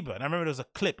Justin Bieber. And I remember there was a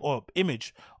clip or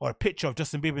image or a picture of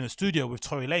Justin Bieber in the studio with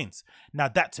Tory Lanez. Now,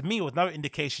 that to me was another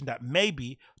indication that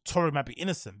maybe Tory might be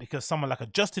innocent, because someone like a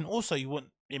Justin also, you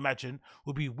wouldn't imagine,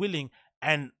 would be willing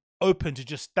and open to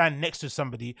just stand next to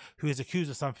somebody who is accused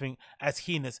of something as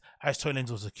heinous as Tory Lanez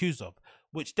was accused of.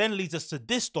 Which then leads us to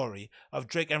this story of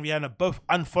Drake and Rihanna both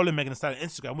unfollowing Megan Thee Stallion on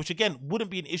Instagram, which again wouldn't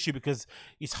be an issue because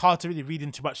it's hard to really read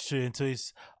into much into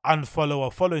his unfollow or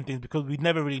following things, because we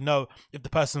never really know if the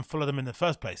person followed them in the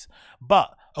first place.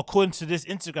 But according to this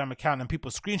Instagram account and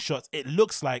people's screenshots, it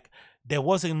looks like there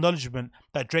was an acknowledgement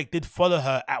that Drake did follow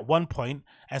her at one point,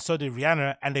 and so did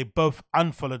Rihanna, and they both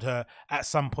unfollowed her at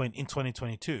some point in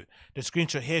 2022. The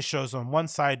screenshot here shows on one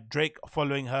side Drake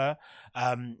following her,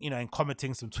 you know, and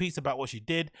commenting some tweets about what she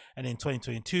did, and in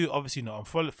 2022, obviously not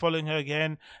following her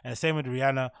again, and the same with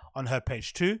Rihanna on her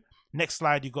page too. Next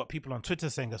slide, you got people on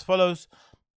Twitter saying as follows: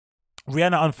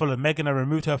 Rihanna unfollowed Megan and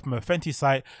removed her from her Fenty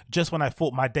site just when I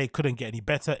thought my day couldn't get any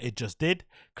better. It just did.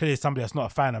 Clearly somebody that's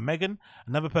not a fan of Megan.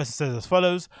 Another person says as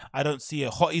follows: I don't see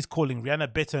it. Hotties calling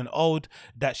Rihanna bitter and old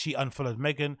that she unfollowed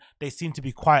Megan. They seem to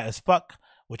be quiet as fuck,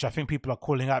 which I think people are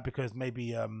calling out because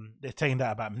maybe they're saying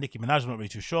that about Nicki Minaj. I'm not really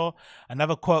too sure.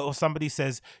 Another quote of somebody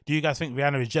says, do you guys think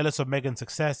Rihanna is jealous of Megan's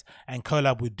success and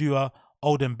collab with Dua?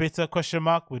 Old and bitter, question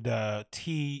mark, with a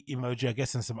T emoji, I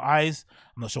guess, and some eyes.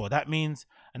 I'm not sure what that means.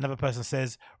 Another person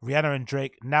says, Rihanna and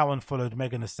Drake now unfollowed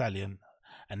Megan Thee Stallion.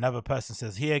 Another person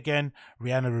says here again,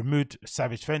 Rihanna removed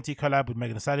Savage Fenty collab with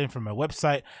Megan Thee Stallion from her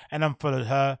website and unfollowed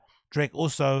her. Drake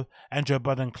also, and Joe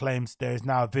Budden claims there is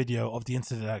now a video of the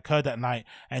incident that occurred that night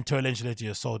and Tory Lanez allegedly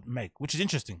assaulted Meg, which is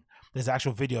interesting. There's an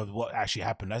actual video of what actually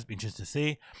happened. That's been interesting to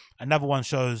see. Another one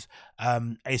shows a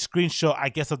screenshot, I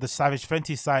guess, of the Savage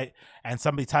Fenty site and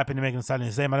somebody typing in Megan Thee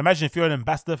Stallion's name. I'd imagine if you're an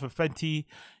ambassador for Fenty,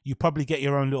 you probably get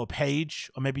your own little page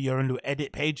or maybe your own little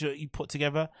edit page that you put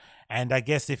together. And I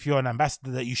guess if you're an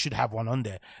ambassador, that you should have one on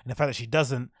there. And the fact that she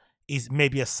doesn't is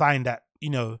maybe a sign that, you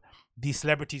know, these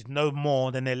celebrities know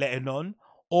more than they're letting on,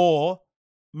 or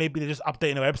maybe they're just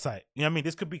updating her website. You know what I mean?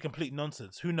 This could be complete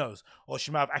nonsense. Who knows? Or she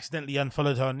might have accidentally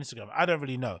unfollowed her on Instagram. I don't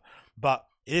really know. But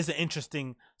it is an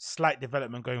interesting slight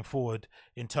development going forward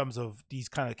in terms of these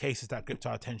kind of cases that gripped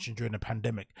our attention during the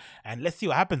pandemic. And let's see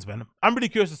what happens, man. I'm really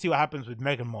curious to see what happens with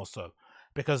Megan more so,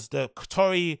 because the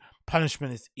Tory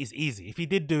punishment is easy. If he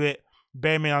did do it,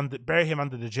 bury him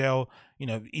under the jail. You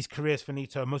know, his career is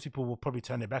finito. Most people will probably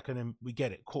turn their back on him. We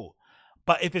get it. Cool.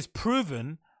 But if it's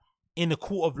proven in the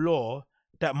court of law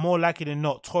that more likely than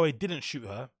not Tory didn't shoot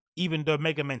her, even though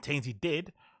Megan maintains he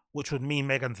did, which would mean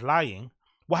Megan's lying,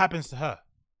 what happens to her?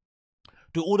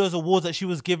 Do all those awards that she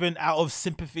was given out of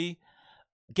sympathy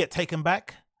get taken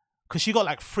back? Because she got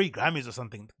like 3 Grammys or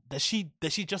something. Does she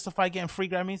justify getting 3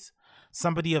 Grammys?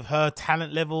 Somebody of her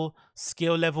talent level,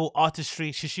 skill level,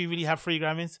 artistry, should she really have 3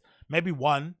 Grammys? Maybe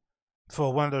 1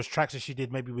 for one of those tracks that she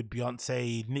did, maybe with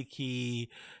Beyonce, Nicki,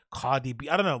 Cardi B.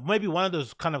 I don't know. Maybe one of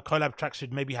those kind of collab tracks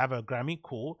should maybe have a Grammy.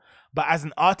 Cool. But as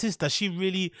an artist, does she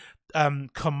really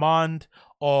command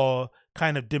or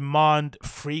kind of demand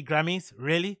 3 Grammys?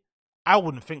 Really? I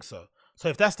wouldn't think so. So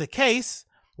if that's the case,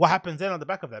 what happens then on the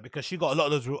back of that? Because she got a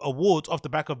lot of those awards off the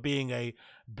back of being a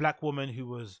black woman who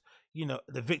was, you know,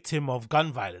 the victim of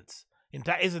gun violence. If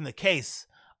that isn't the case,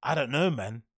 I don't know,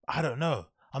 man. I don't know.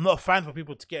 I'm not a fan for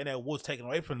people to get their awards taken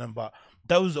away from them, but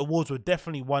those awards were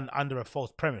definitely won under a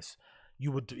false premise.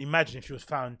 You would imagine if she was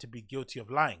found to be guilty of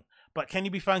lying. But can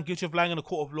you be found guilty of lying in a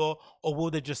court of law, or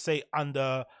will they just say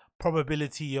under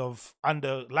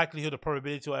likelihood of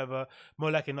probability or whatever,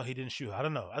 more likely not he didn't shoot her? I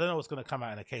don't know. I don't know what's going to come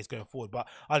out in a case going forward, but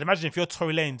I'd imagine if you're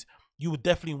Tory Lanez, you would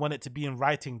definitely want it to be in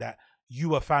writing that you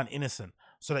were found innocent,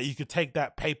 so that you could take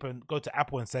that paper and go to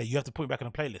Apple and say, you have to put me back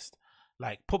on the playlist.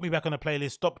 Like, put me back on the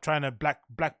playlist. Stop trying to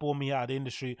blackball me out of the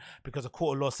industry because a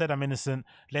court of law said I'm innocent.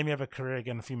 Let me have a career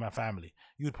again and feed my family.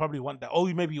 You would probably want that.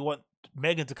 Or maybe you want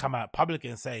Megan to come out publicly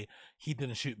and say he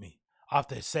didn't shoot me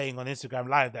after saying on Instagram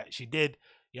Live that she did.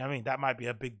 You know what I mean? That might be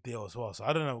a big deal as well. So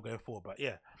I don't know going forward. But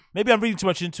yeah, maybe I'm reading too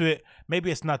much into it.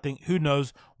 Maybe it's nothing. Who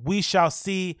knows? We shall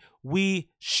see. We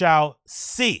shall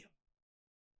see.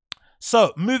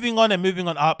 So moving on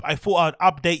up, I thought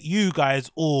I'd update you guys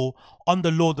all on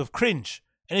the Lord of Cringe.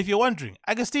 And if you're wondering,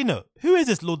 Agostinho, who is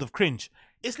this Lord of Cringe?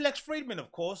 It's Lex Fridman,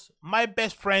 of course, my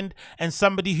best friend and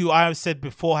somebody who I have said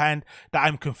beforehand that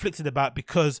I'm conflicted about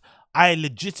because I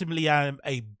legitimately am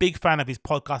a big fan of his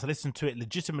podcast. I listen to it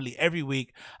legitimately every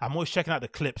week. I'm always checking out the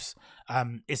clips.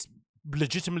 It's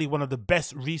legitimately one of the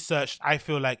best researched, I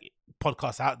feel like,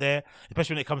 podcasts out there,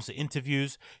 especially when it comes to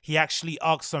interviews. He actually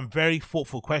asks some very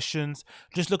thoughtful questions.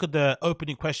 Just look at the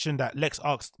opening question that Lex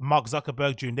asked Mark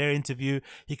Zuckerberg during their interview.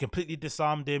 He completely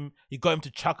disarmed him. He got him to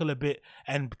chuckle a bit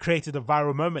and created a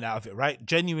viral moment out of it, right?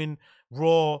 Genuine,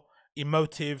 raw,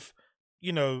 emotive,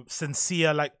 you know,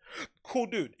 sincere, like, cool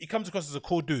dude. He comes across as a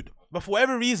cool dude. But for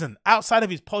whatever reason, outside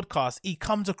of his podcast, he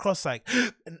comes across like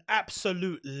an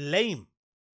absolute lame,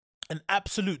 an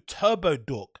absolute turbo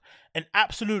dork, an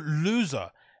absolute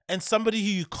loser, and somebody who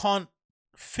you can't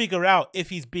figure out if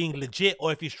he's being legit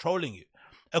or if he's trolling you.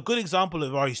 A good example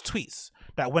of are his tweets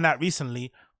that went out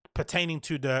recently pertaining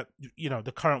to the, you know,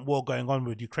 the current war going on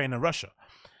with Ukraine and Russia.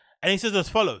 And he says as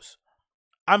follows: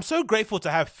 I'm so grateful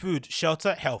to have food,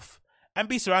 shelter, health, and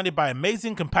be surrounded by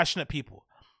amazing, compassionate people.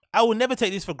 I will never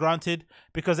take this for granted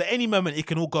because at any moment it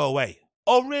can all go away.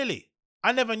 Oh, really?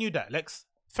 I never knew that, Lex.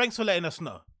 Thanks for letting us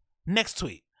know. Next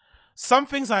tweet. Some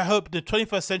things I hope the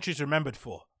 21st century is remembered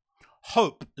for.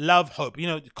 Hope, love, hope. You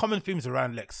know, common themes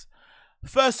around Lex.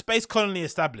 First space colony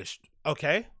established.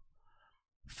 Okay.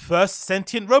 First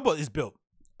sentient robot is built.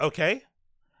 Okay.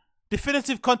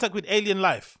 Definitive contact with alien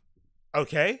life.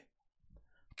 Okay.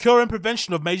 Cure and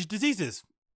prevention of major diseases.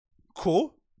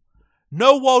 Cool.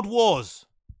 No world wars.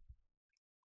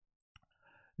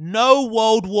 No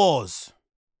world wars.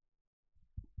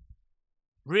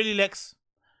 Really, Lex?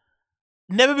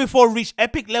 Never before reached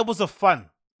epic levels of fun.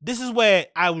 This is where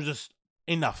I was just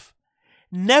enough.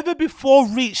 Never before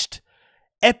reached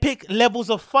epic levels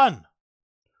of fun.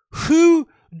 Who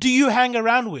do you hang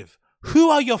around with? Who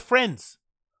are your friends?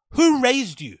 Who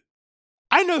raised you?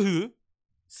 I know who.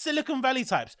 Silicon Valley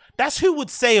types. That's who would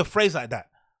say a phrase like that,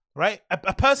 right?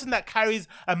 A person that carries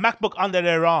a MacBook under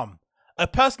their arm. A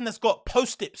person that's got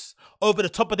post-its over the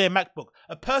top of their MacBook.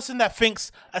 A person that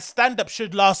thinks a stand-up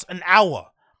should last an hour.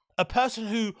 A person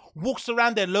who walks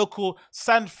around their local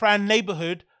San Fran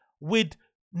neighborhood with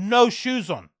no shoes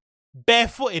on,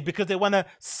 barefooted because they want to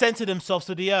center themselves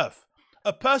to the earth.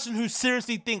 A person who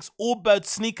seriously thinks Allbirds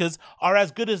sneakers are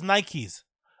as good as Nikes.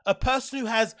 A person who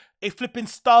has a flipping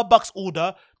Starbucks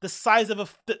order the size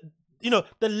of the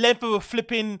length of a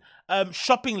flipping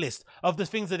shopping list of the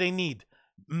things that they need.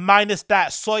 Minus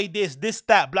that, soy this,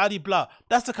 that, blah, blah, blah.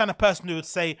 That's the kind of person who would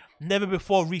say never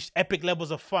before reached epic levels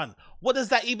of fun. What does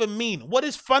that even mean? What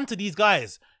is fun to these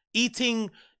guys? Eating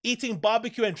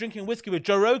barbecue and drinking whiskey with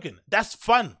Joe Rogan. That's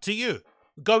fun to you.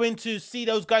 Going to see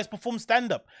those guys perform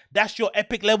stand-up. That's your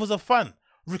epic levels of fun.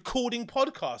 Recording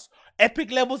podcasts.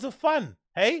 Epic levels of fun.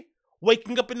 Hey?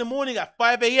 Waking up in the morning at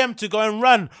 5 a.m. to go and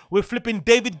run with flipping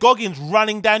David Goggins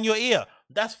running down your ear.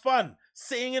 That's fun.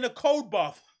 Sitting in a cold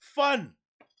bath. Fun.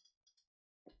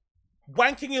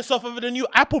 Wanking yourself over the new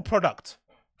Apple product.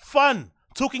 Fun.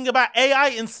 Talking about AI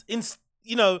in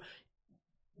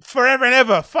forever and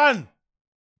ever. Fun.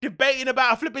 Debating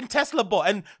about a flipping Tesla bot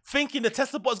and thinking the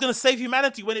Tesla bot is going to save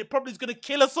humanity when it probably is going to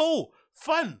kill us all.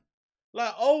 Fun.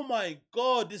 Like, oh my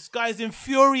God, this guy's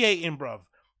infuriating, bruv.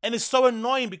 And it's so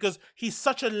annoying because he's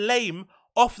such a lame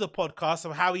off the podcast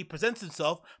of how he presents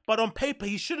himself, but on paper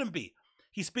he shouldn't be.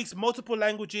 He speaks multiple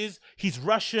languages. He's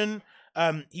Russian.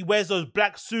 He wears those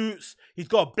black suits. He's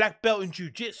got a black belt in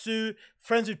jiu-jitsu,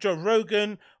 friends with Joe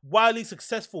Rogan, wildly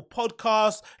successful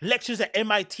podcast, lectures at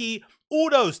MIT, all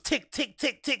those tick, tick,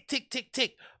 tick, tick, tick, tick,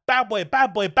 tick. Bad boy,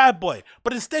 bad boy, bad boy.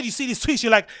 But instead you see these tweets,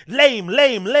 you're like, lame,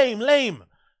 lame, lame, lame.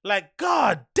 Like,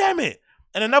 God damn it.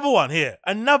 And another one here,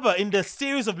 another in the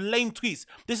series of lame tweets.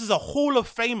 This is a Hall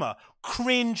of Famer,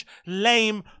 cringe,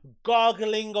 lame,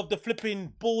 gargling of the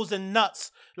flipping balls and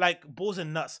nuts. Like, balls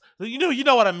and nuts. You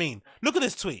know what I mean. Look at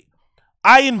this tweet.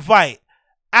 I invite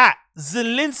at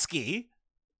Zelensky,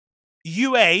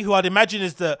 UA, who I'd imagine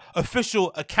is the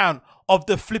official account of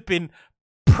the flipping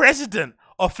president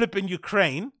of flipping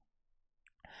Ukraine,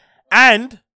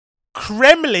 and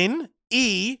Kremlin,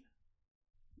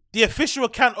 the official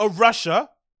account of Russia,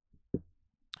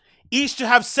 each to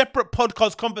have separate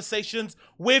podcast conversations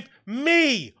with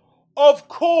me. Of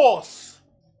course.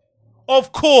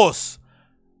 Of course.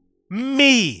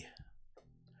 Me.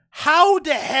 How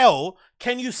the hell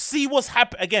can you see what's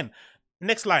happening? Again,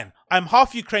 next line. I'm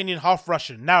half Ukrainian, half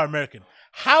Russian, now American.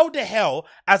 How the hell,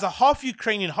 as a half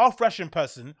Ukrainian, half Russian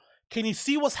person, can you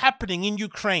see what's happening in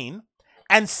Ukraine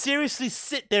and seriously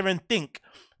sit there and think,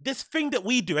 this thing that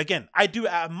we do, again, I do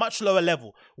it at a much lower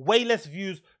level, way less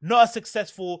views, not as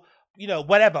successful,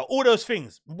 whatever, all those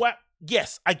things. What?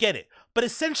 Yes, I get it. But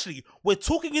essentially, we're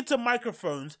talking into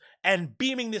microphones and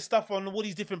beaming this stuff on all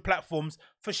these different platforms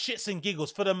for shits and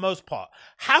giggles for the most part.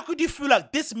 How could you feel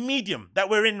like this medium that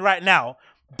we're in right now,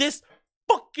 this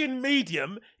fucking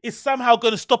medium, is somehow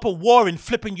going to stop a war in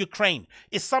flipping Ukraine?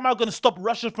 Is somehow going to stop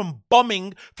Russia from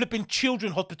bombing flipping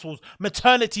children hospitals,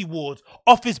 maternity wards,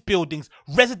 office buildings,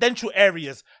 residential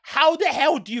areas? How the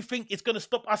hell do you think it's going to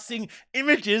stop us seeing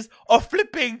images of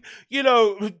flipping, you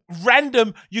know,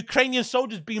 random Ukrainian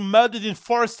soldiers being murdered in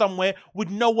forest somewhere with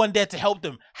no one there to help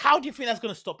them? How do you think that's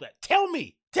going to stop that? Tell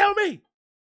me.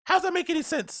 How does that make any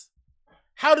sense?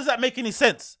 How does that make any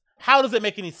sense? How does it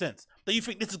make any sense that you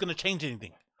think this is going to change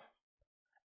anything?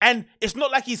 And it's not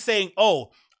like he's saying,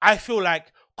 oh, I feel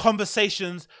like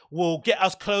conversations will get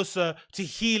us closer to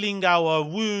healing our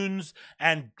wounds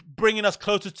and bringing us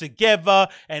closer together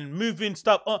and moving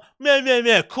stuff. Oh,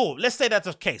 cool. Let's say that's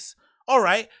the case. All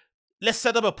right. Let's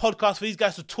set up a podcast for these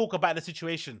guys to talk about the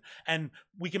situation, and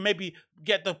we can maybe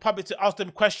get the public to ask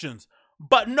them questions.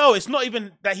 But no, it's not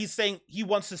even that he's saying he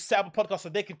wants to set up a podcast so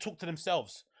they can talk to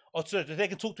themselves or so that they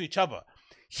can talk to each other.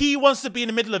 He wants to be in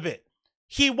the middle of it.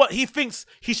 He thinks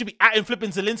he should be at him flipping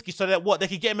Zelensky so that they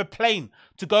could get him a plane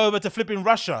to go over to flipping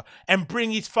Russia and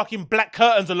bring his fucking black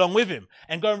curtains along with him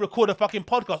and go and record a fucking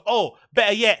podcast. Oh,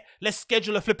 better yet, let's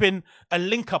schedule a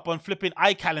link up on flipping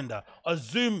iCalendar, a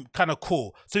Zoom kind of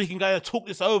call, so we can go and talk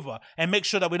this over and make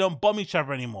sure that we don't bomb each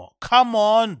other anymore. Come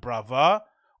on, brother.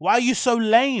 Why are you so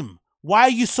lame? Why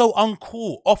are you so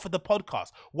uncool off of the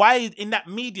podcast? Why in that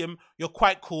medium you're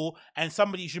quite cool and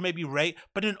somebody you should maybe rate,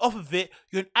 but then off of it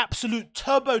you're an absolute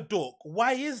turbo dork?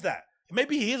 Why is that?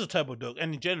 Maybe he is a turbo dork,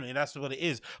 and generally that's what it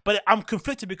is. But I'm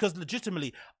conflicted because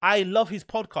legitimately I love his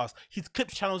podcast. His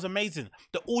clips channel is amazing.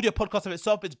 The audio podcast of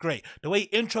itself is great. The way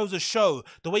he intros a show,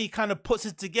 the way he kind of puts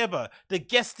it together, the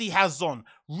guests he has on,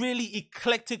 really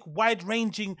eclectic,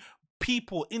 wide-ranging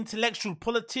people, intellectual,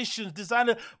 politicians,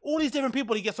 designer, all these different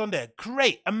people he gets on there.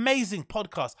 Great, amazing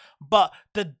podcast. But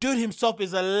the dude himself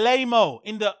is a lame-o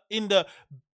in the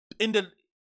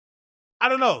I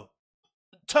don't know,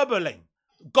 turbo lame,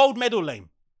 gold medal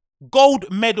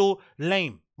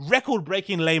lame,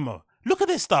 record-breaking lame-o. Look at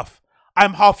this stuff.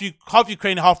 I'm half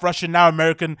Ukrainian, half Russian, now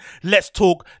American. Let's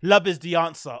talk. Love is the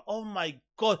answer. Oh my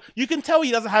God. You can tell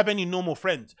he doesn't have any normal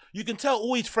friends. You can tell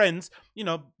all his friends, you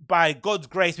know, by God's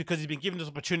grace, because he's been given this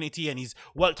opportunity and he's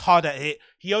worked hard at it.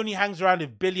 He only hangs around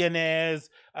with billionaires,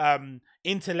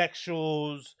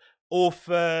 intellectuals,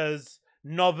 authors,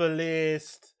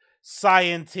 novelists,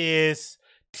 scientists,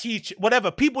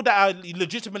 whatever, people that are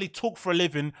legitimately talk for a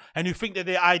living and who think that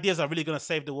their ideas are really going to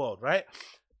save the world, right?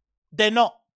 They're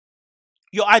not.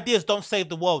 Your ideas don't save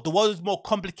the world. The world is more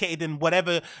complicated than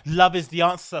whatever love is the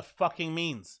answer fucking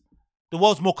means. The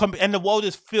world's more complicated, and the world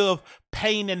is filled of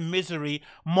pain and misery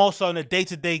more so on a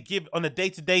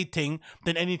day-to-day thing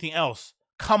than anything else.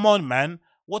 Come on, man.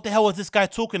 What the hell was this guy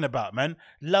talking about, man?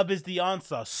 Love is the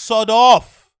answer. Sod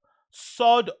off.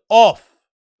 Sod off.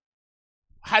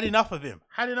 Had enough of him.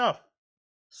 Had enough.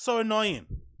 So annoying.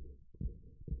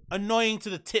 Annoying to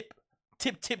the tip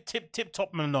top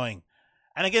annoying.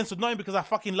 And again, it's annoying because I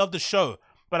fucking love the show,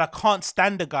 but I can't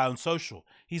stand the guy on social.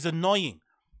 He's annoying.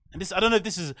 And this, I don't know if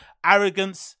this is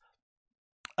arrogance.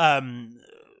 What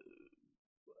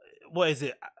is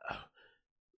it?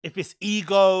 If it's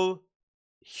ego,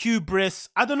 hubris,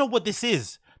 I don't know what this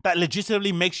is that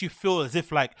legitimately makes you feel as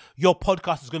if like your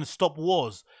podcast is going to stop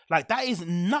wars. Like, that is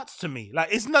nuts to me. Like,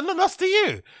 it's not nuts to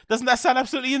you. Doesn't that sound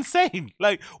absolutely insane?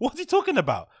 Like, what's he talking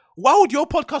about? Why would your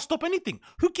podcast stop anything?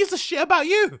 Who gives a shit about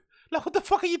you? Like, what the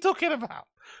fuck are you talking about?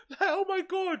 Like, oh my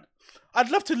God. I'd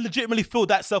love to legitimately feel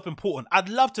that self-important. I'd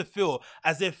love to feel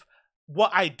as if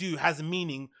what I do has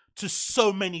meaning to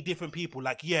so many different people.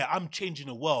 Like, yeah, I'm changing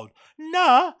the world.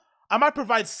 Nah. I might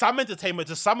provide some entertainment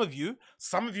to some of you.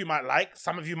 Some of you might like,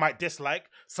 some of you might dislike,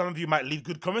 some of you might leave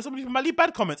good comments, some of you might leave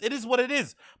bad comments. It is what it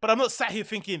is. But I'm not sat here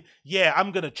thinking, yeah,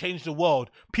 I'm going to change the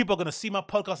world. People are going to see my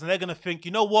podcast and they're going to think,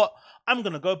 you know what? I'm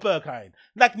going to go Berghain.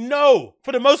 Like, no.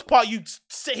 For the most part, you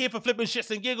sit here for flipping shits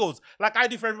and giggles like I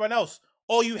do for everyone else.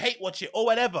 Or you hate watch it, or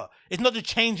whatever. It's not to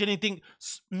change anything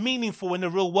meaningful in the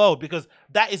real world, because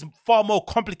that is far more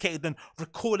complicated than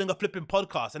recording a flipping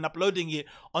podcast and uploading it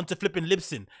onto flipping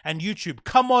Libsyn and YouTube.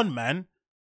 Come on, man.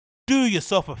 Do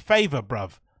yourself a favor,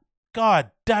 bruv.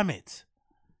 God damn it.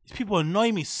 These people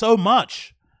annoy me so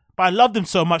much, but I love them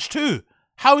so much too.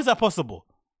 How is that possible?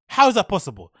 How is that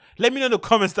possible? Let me know in the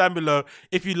comments down below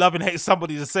if you love and hate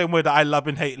somebody the same way that I love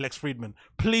and hate Lex Fridman.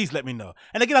 Please let me know.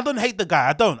 And again, I don't hate the guy.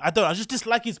 I don't. I just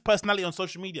dislike his personality on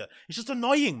social media. It's just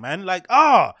annoying, man. Like,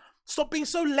 stop being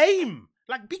so lame.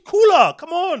 Like, be cooler.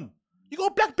 Come on. You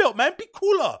got a black belt, man. Be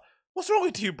cooler. What's wrong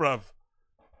with you, bruv?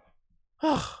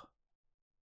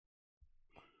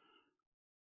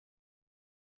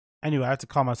 Anyway, I had to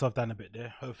calm myself down a bit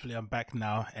there. Hopefully I'm back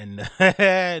now and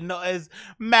not as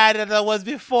mad as I was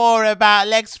before about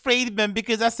Lex Fridman,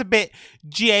 because that's a bit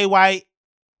GAY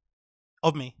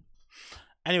of me.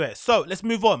 Anyway, so let's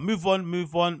move on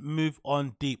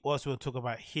deep. What else we want to talk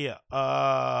about here?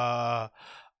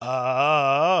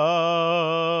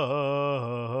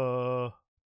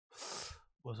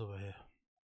 What's over here?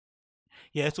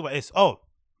 Yeah, let's talk about this. Oh,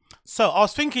 so I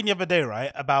was thinking the other day,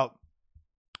 right, about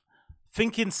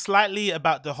thinking slightly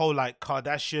about the whole like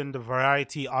Kardashian, the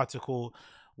Variety article,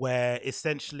 where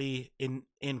essentially in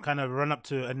kind of run up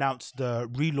to announce the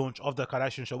relaunch of the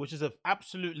Kardashian show, which is an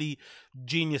absolutely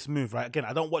genius move, right? Again,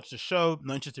 I don't watch the show,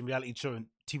 no interest in reality show and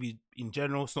TV in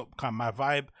general. It's not kind of my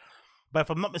vibe. But if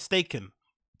I'm not mistaken,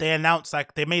 they announced,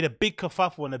 like, they made a big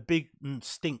kerfuffle and a big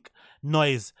stink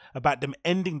noise about them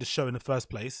ending the show in the first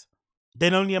place.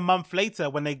 Then only a month later,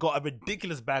 when they got a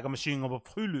ridiculous bag, I'm assuming, of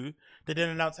Hulu, they then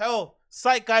announced, "Oh,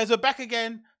 psych guys, we're back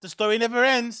again. The story never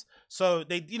ends." So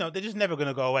they, you know, they're just never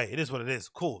gonna go away. It is what it is.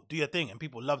 Cool, do your thing, and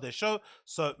people love their show.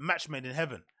 So match made in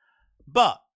heaven.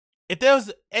 But if there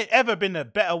was ever been a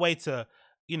better way to,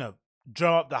 you know,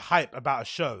 drum up the hype about a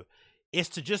show, it's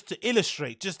to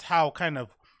illustrate just how kind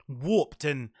of warped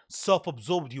and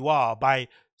self-absorbed you are by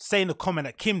saying the comment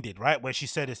that Kim did, right? Where she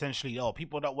said essentially, "Oh,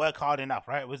 people don't work hard enough,"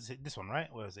 right? Was it this one, right?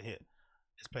 Where was it here?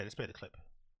 Let's play the clip.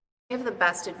 I have the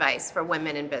best advice for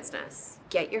women in business.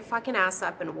 Get your fucking ass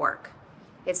up and work.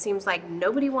 It seems like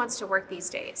nobody wants to work these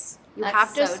days.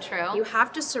 That's so true. You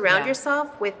have to surround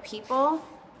yourself with people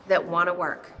that want to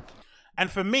work. And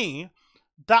for me,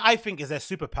 that I think is their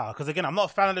superpower. Because again, I'm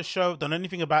not a fan of the show, don't know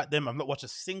anything about them. I've not watched a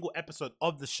single episode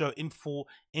of the show in full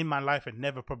in my life and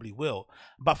never probably will.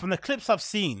 But from the clips I've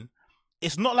seen,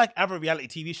 it's not like other reality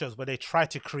TV shows where they try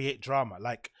to create drama,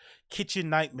 like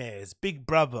Kitchen Nightmares, Big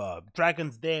Brother,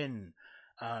 Dragon's Den,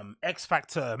 X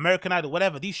Factor, American Idol,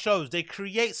 whatever. These shows, they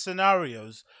create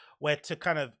scenarios where to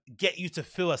kind of get you to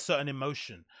feel a certain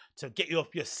emotion, to get you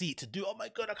off your seat, to do, "Oh my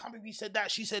God, I can't believe you said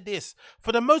that, she said this."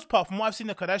 For the most part, from what I've seen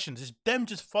the Kardashians, is them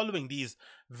just following these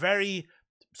very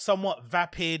somewhat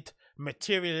vapid,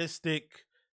 materialistic,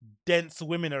 dense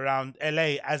women around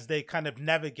LA as they kind of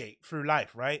navigate through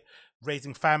life, right?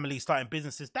 Raising families, starting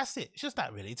businesses. That's it. It's just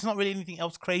that, really. It's not really anything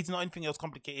else crazy, not anything else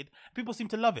complicated. People seem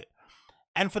to love it.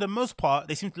 And for the most part,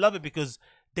 they seem to love it because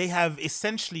they have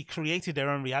essentially created their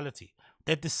own reality.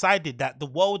 They've decided that the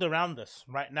world around us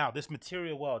right now, this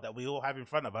material world that we all have in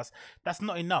front of us, that's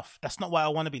not enough. That's not what I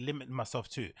want to be limiting myself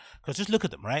to. Because just look at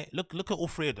them, right? Look at all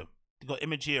three of them. You've got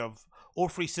image here of all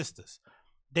three sisters.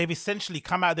 They've essentially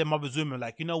come out of their mother's womb and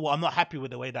like, "You know what? I'm not happy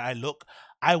with the way that I look.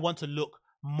 I want to look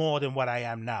more than what I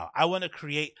am now. I want to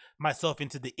create myself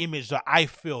into the image that I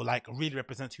feel like really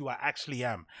represents who I actually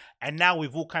am." And now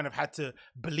we've all kind of had to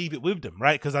believe it with them,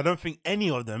 right? Because I don't think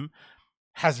any of them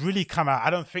has really come out. I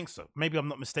don't think so. Maybe I'm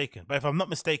not mistaken. But if I'm not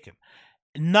mistaken,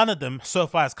 none of them so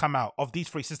far has come out of these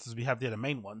three sisters we have there, the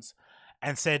main ones,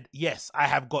 and said, "Yes, I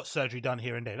have got surgery done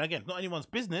here and there." And again, not anyone's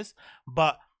business,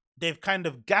 but they've kind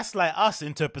of gaslight us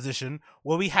into a position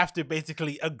where we have to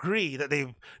basically agree that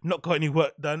they've not got any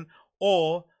work done,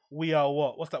 or we are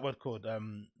what's that word called?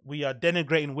 We are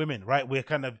denigrating women, right? We're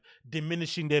kind of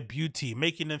diminishing their beauty,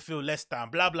 making them feel less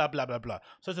than, blah, blah, blah, blah, blah.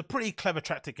 So it's a pretty clever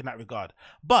tactic in that regard.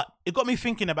 But it got me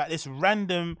thinking about this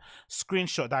random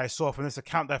screenshot that I saw from this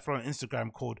account that I follow on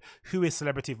Instagram called Who is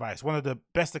Celebrity Vice? One of the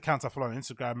best accounts I follow on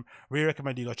Instagram. Really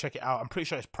recommend you go check it out. I'm pretty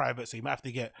sure it's private, so you might have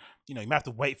to get, you might have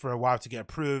to wait for a while to get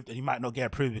approved, and you might not get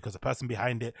approved because the person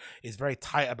behind it is very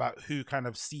tight about who kind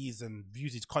of sees and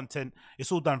views his content.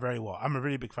 It's all done very well. I'm a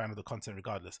really big fan of the content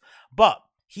regardless. But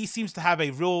he seems to have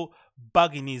a real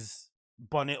bug in his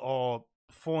bonnet or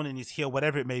thorn in his heel,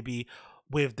 whatever it may be,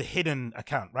 with the Hidden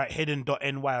account, right? Hidden.NY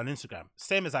on Instagram.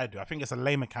 Same as I do. I think it's a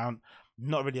lame account.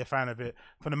 Not really a fan of it.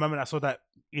 From the moment I saw that,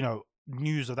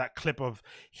 news of that clip of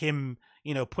him,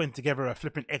 putting together a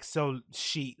flipping Excel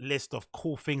sheet list of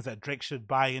cool things that Drake should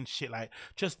buy and shit, like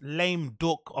just lame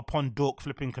dork upon dork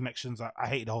flipping connections. I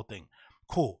hate the whole thing.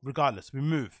 Cool. Regardless, we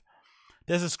move.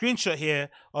 There's a screenshot here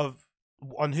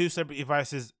on Who Celebrity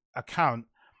Vice's account,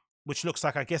 which looks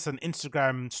like, I guess, an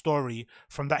Instagram story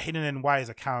from that Hidden.NY's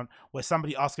account where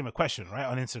somebody asked him a question, right,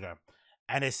 on Instagram.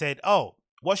 And they said, "Oh,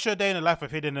 what's your day in the life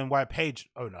of Hidden.NY page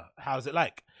owner? How's it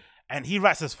like?" And he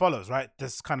writes as follows, right?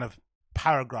 This kind of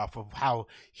paragraph of how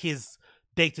his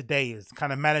day-to-day is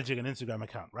kind of managing an Instagram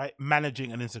account, right?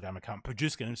 Managing an Instagram account,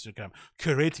 producing an Instagram,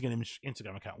 curating an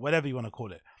Instagram account, whatever you want to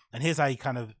call it. And here's how he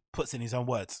kind of puts in his own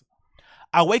words.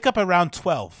 "I wake up around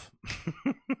 12.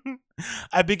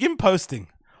 I begin posting,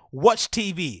 watch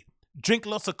TV, drink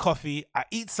lots of coffee, I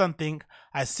eat something,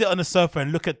 I sit on the sofa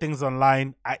and look at things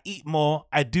online, I eat more,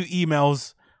 I do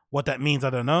emails. What that means, I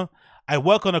don't know. I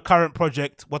work on a current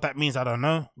project. What that means, I don't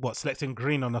know. What, selecting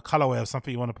green on a colorway or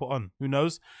something you want to put on? Who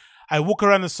knows? I walk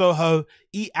around in Soho,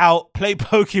 eat out, play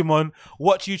Pokemon,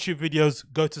 watch YouTube videos,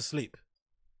 go to sleep.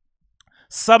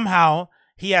 Somehow,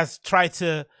 he has tried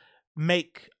to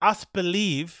make us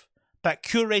believe that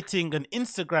curating an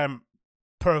Instagram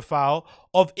profile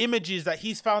of images that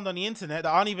he's found on the internet that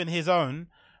aren't even his own,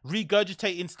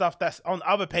 regurgitating stuff that's on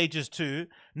other pages too,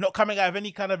 not coming out of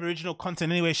any kind of original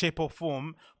content in any way, shape or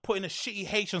form, putting a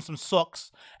shitty H on some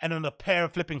socks and on a pair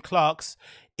of flipping Clarks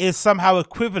is somehow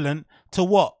equivalent to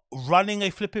what? Running a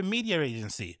flipping media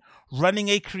agency, running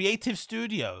a creative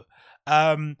studio,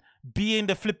 being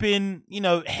the flipping, you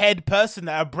know, head person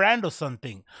at a brand or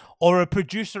something, or a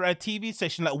producer at a TV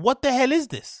station. Like, what the hell is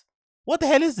this? What the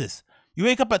hell is this? You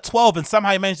wake up at 12 and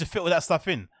somehow you manage to fit all that stuff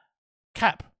in.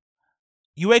 Cap.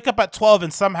 You wake up at 12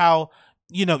 and somehow,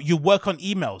 you know, you work on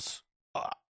emails.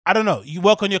 I don't know. You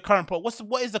work on your current project.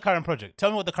 What is the current project?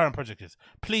 Tell me what the current project is.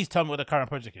 Please tell me what the current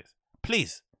project is.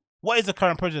 Please. What is the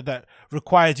current project that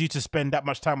requires you to spend that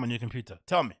much time on your computer?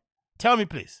 Tell me. Tell me,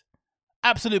 please.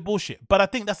 Absolute bullshit. But I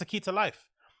think that's the key to life.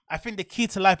 I think the key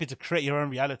to life is to create your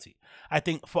own reality. I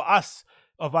think for those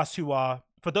of us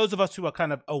who are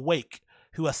kind of awake,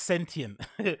 who are sentient,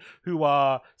 who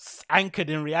are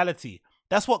anchored in reality,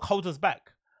 that's what holds us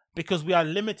back, because we are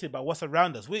limited by what's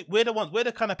around us. We're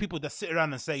the kind of people that sit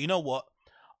around and say, you know what?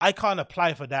 I can't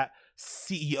apply for that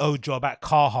CEO job at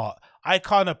Carhartt. I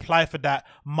can't apply for that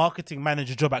marketing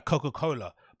manager job at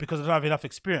Coca-Cola because I don't have enough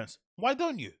experience. Why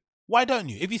don't you? Why don't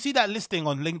you? If you see that listing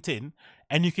on LinkedIn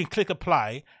and you can click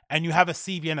apply and you have a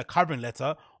CV and a covering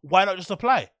letter, why not just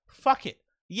apply? Fuck it.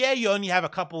 Yeah, you only have a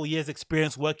couple of years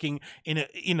experience working in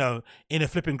a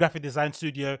flipping graphic design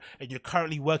studio, and you're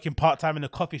currently working part-time in a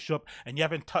coffee shop and you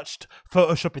haven't touched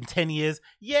Photoshop in 10 years.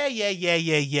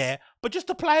 Yeah. But just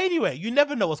apply anyway. You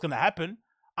never know what's going to happen.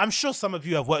 I'm sure some of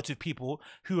you have worked with people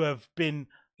who have been,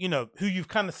 you know, who you've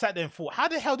kind of sat there and thought, how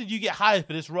the hell did you get hired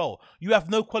for this role? You have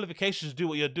no qualifications to do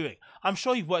what you're doing. I'm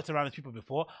sure you've worked around with people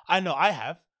before. I know I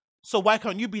have. So why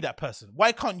can't you be that person?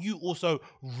 Why can't you also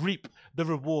reap the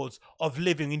rewards of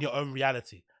living in your own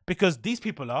reality? Because these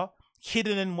people are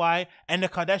Hidden.NY and the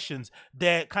Kardashians.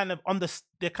 They're kind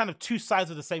of two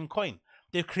sides of the same coin.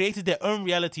 They've created their own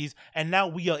realities, and now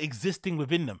we are existing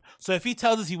within them. So if he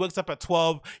tells us he wakes up at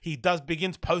 12, he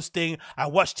begins posting, I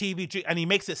watch TV, and he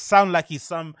makes it sound like he's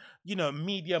some, you know,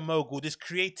 media mogul, this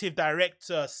creative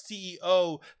director,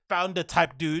 CEO, founder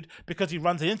type dude, because he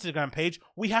runs an Instagram page,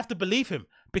 we have to believe him.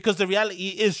 Because the reality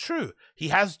is true. He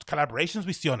has collaborations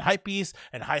we see on Hypebeast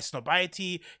and High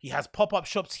Snobiety. He has pop-up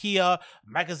shops here,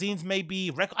 magazines maybe,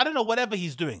 I don't know, whatever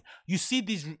he's doing. You see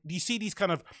these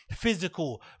kind of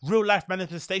physical, real-life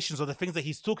manifestations of the things that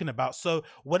he's talking about. So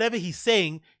whatever he's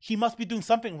saying, he must be doing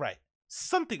something right.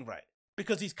 Something right.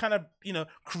 Because he's kind of, you know,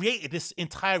 created this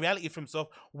entire reality for himself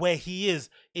where he is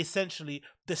essentially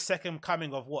the second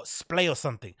coming of what, Splay or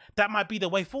something. That might be the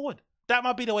way forward. That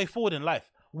might be the way forward in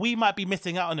life. We might be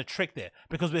missing out on a trick there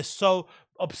because we're so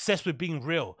obsessed with being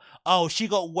real. Oh, she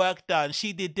got work done.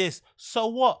 She did this. So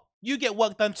what? You get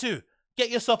work done too. Get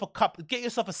yourself a cup. Get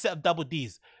yourself a set of double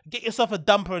Ds. Get yourself a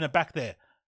dumper in the back there.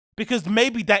 Because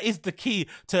maybe that is the key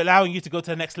to allowing you to go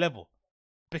to the next level.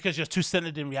 Because you're too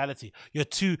centered in reality. You're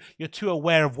too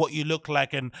aware of what you look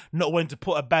like and not wanting to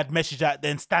put a bad message out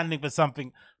there and standing for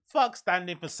something. Fuck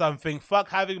standing for something. Fuck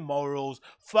having morals.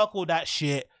 Fuck all that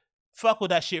shit. Fuck all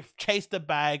that shit. Chase the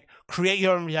bag, create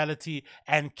your own reality,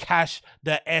 and cash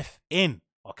the F in.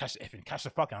 Or cash the F in. Cash the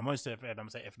fuck in. I'm always saying F in. I'm going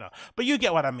to say F now. But you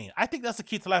get what I mean. I think that's the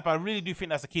key to life. I really do think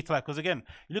that's the key to life. Because again,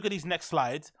 you look at these next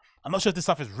slides. I'm not sure if this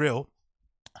stuff is real.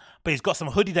 But he's got some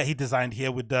hoodie that he designed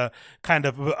here with the kind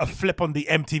of a flip on the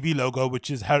MTV logo, which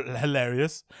is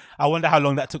hilarious. I wonder how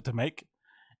long that took to make.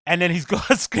 And then he's got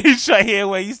a screenshot here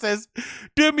where he says,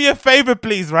 do me a favor,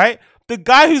 please, right? The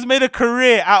guy who's made a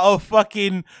career out of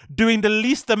fucking doing the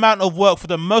least amount of work for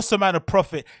the most amount of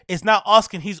profit is now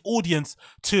asking his audience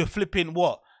to flip in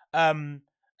what? To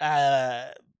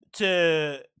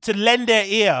lend their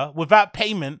ear without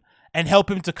payment and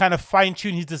help him to kind of fine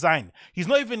tune his design. He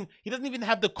doesn't even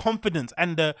have the confidence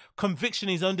and the conviction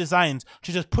in his own designs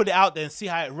to just put it out there and see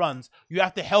how it runs. You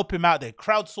have to help him out there.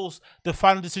 Crowdsource the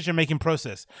final decision-making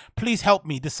process. Please help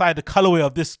me decide the colorway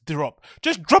of this drop.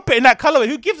 Just drop it in that colorway.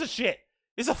 Who gives a shit?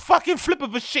 It's a fucking flip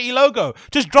of a shitty logo.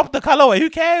 Just drop the colorway. Who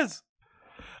cares?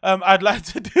 I'd like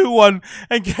to do one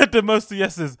and get the most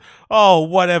yeses. Oh,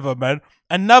 whatever, man.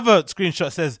 Another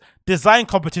screenshot says, design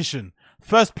competition.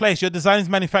 First place, your design is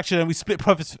manufactured and we split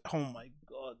profits. Oh my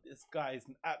God, This guy is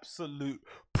an absolute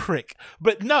prick.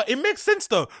 But no, it makes sense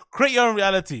though. Create your own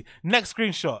reality. Next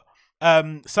screenshot.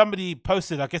 Somebody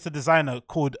posted, I guess a designer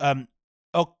called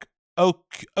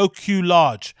OQ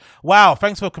Large. Wow,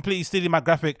 thanks for completely stealing my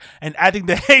graphic and adding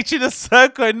the H in a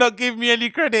circle and not giving me any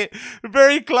credit.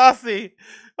 Very classy.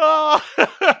 Oh.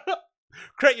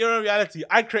 Create your own reality.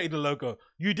 I created the logo.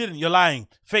 You didn't. You're lying.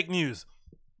 Fake news.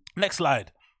 Next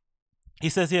slide. He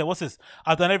says here, what's this?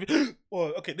 I've done every...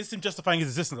 Oh, okay, this is him justifying his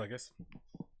existence, I guess.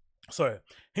 Sorry.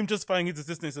 Him justifying his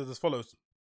existence as follows.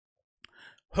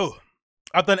 Oh,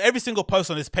 I've done every single post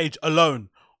on this page alone.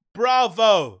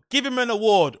 Bravo. Give him an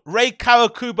award. Ray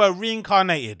Kawakubo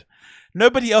reincarnated.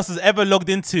 Nobody else has ever logged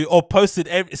into or posted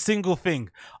every single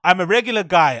thing. I'm a regular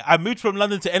guy. I moved from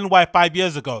London to NY 5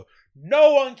 years ago.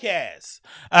 No one cares.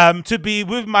 To be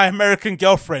with my American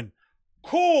girlfriend.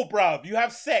 Cool, bruv. You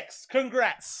have sex.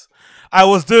 Congrats. I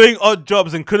was doing odd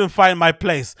jobs and couldn't find my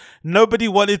place. Nobody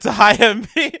wanted to hire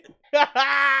me.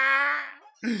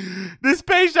 This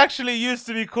page actually used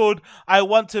to be called I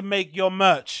Want to Make Your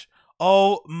Merch.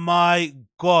 Oh my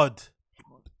God.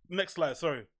 Next slide.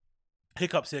 Sorry.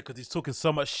 Hiccups here because he's talking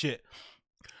so much shit.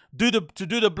 To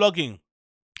do the blogging.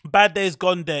 Bad days,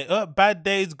 gone day. Bad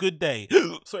days, good day.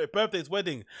 Sorry, birthdays,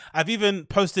 wedding. I've even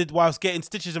posted whilst getting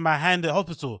stitches in my hand at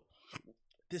hospital.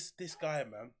 This guy,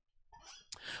 man.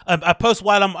 I post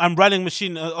while I'm running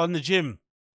machine on the gym.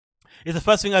 It's the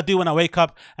first thing I do when I wake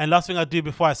up and last thing I do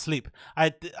before I sleep.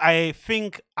 The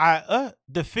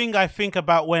thing I think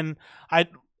about when I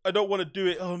don't want to do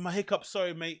it. Oh, my hiccups.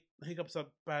 Sorry, mate. Hiccups are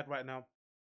bad right now.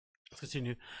 Let's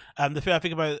continue. The thing I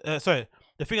think about.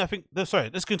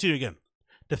 Let's continue again.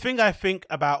 The thing I think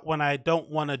about when I don't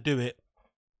want to do it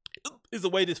is the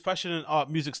way this fashion and art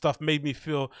music stuff made me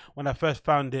feel when I first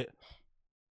found it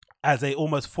as a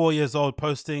almost 4 years old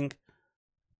posting.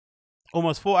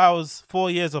 Almost 4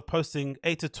 years of posting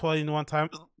 8 to 21 times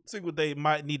single day.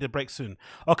 Might need a break soon.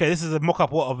 Okay, this is a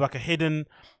mock-up of like a hidden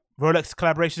Rolex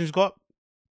collaboration he's got.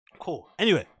 Cool.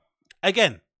 Anyway,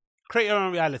 again, create your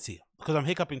own reality because I'm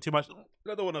hiccuping too much.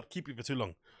 I don't want to keep you for too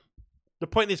long. The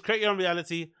point is create your own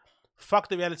reality. Fuck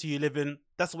the reality you live in.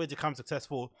 That's the way to become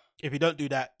successful. If you don't do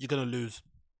that, you're going to lose.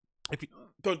 If you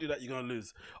don't do that, you're going to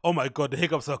lose. Oh my God, the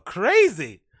hiccups are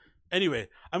crazy. Anyway,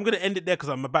 I'm going to end it there because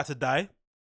I'm about to die.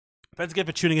 Thanks again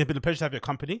for tuning in. It's been a pleasure to have your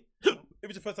company. If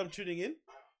it's your first time tuning in,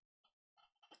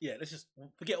 yeah, let's just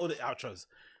forget all the outros.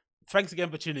 Thanks again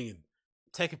for tuning in.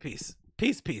 Take a piece.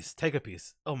 Peace. Take a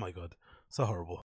piece. Oh my God. So horrible.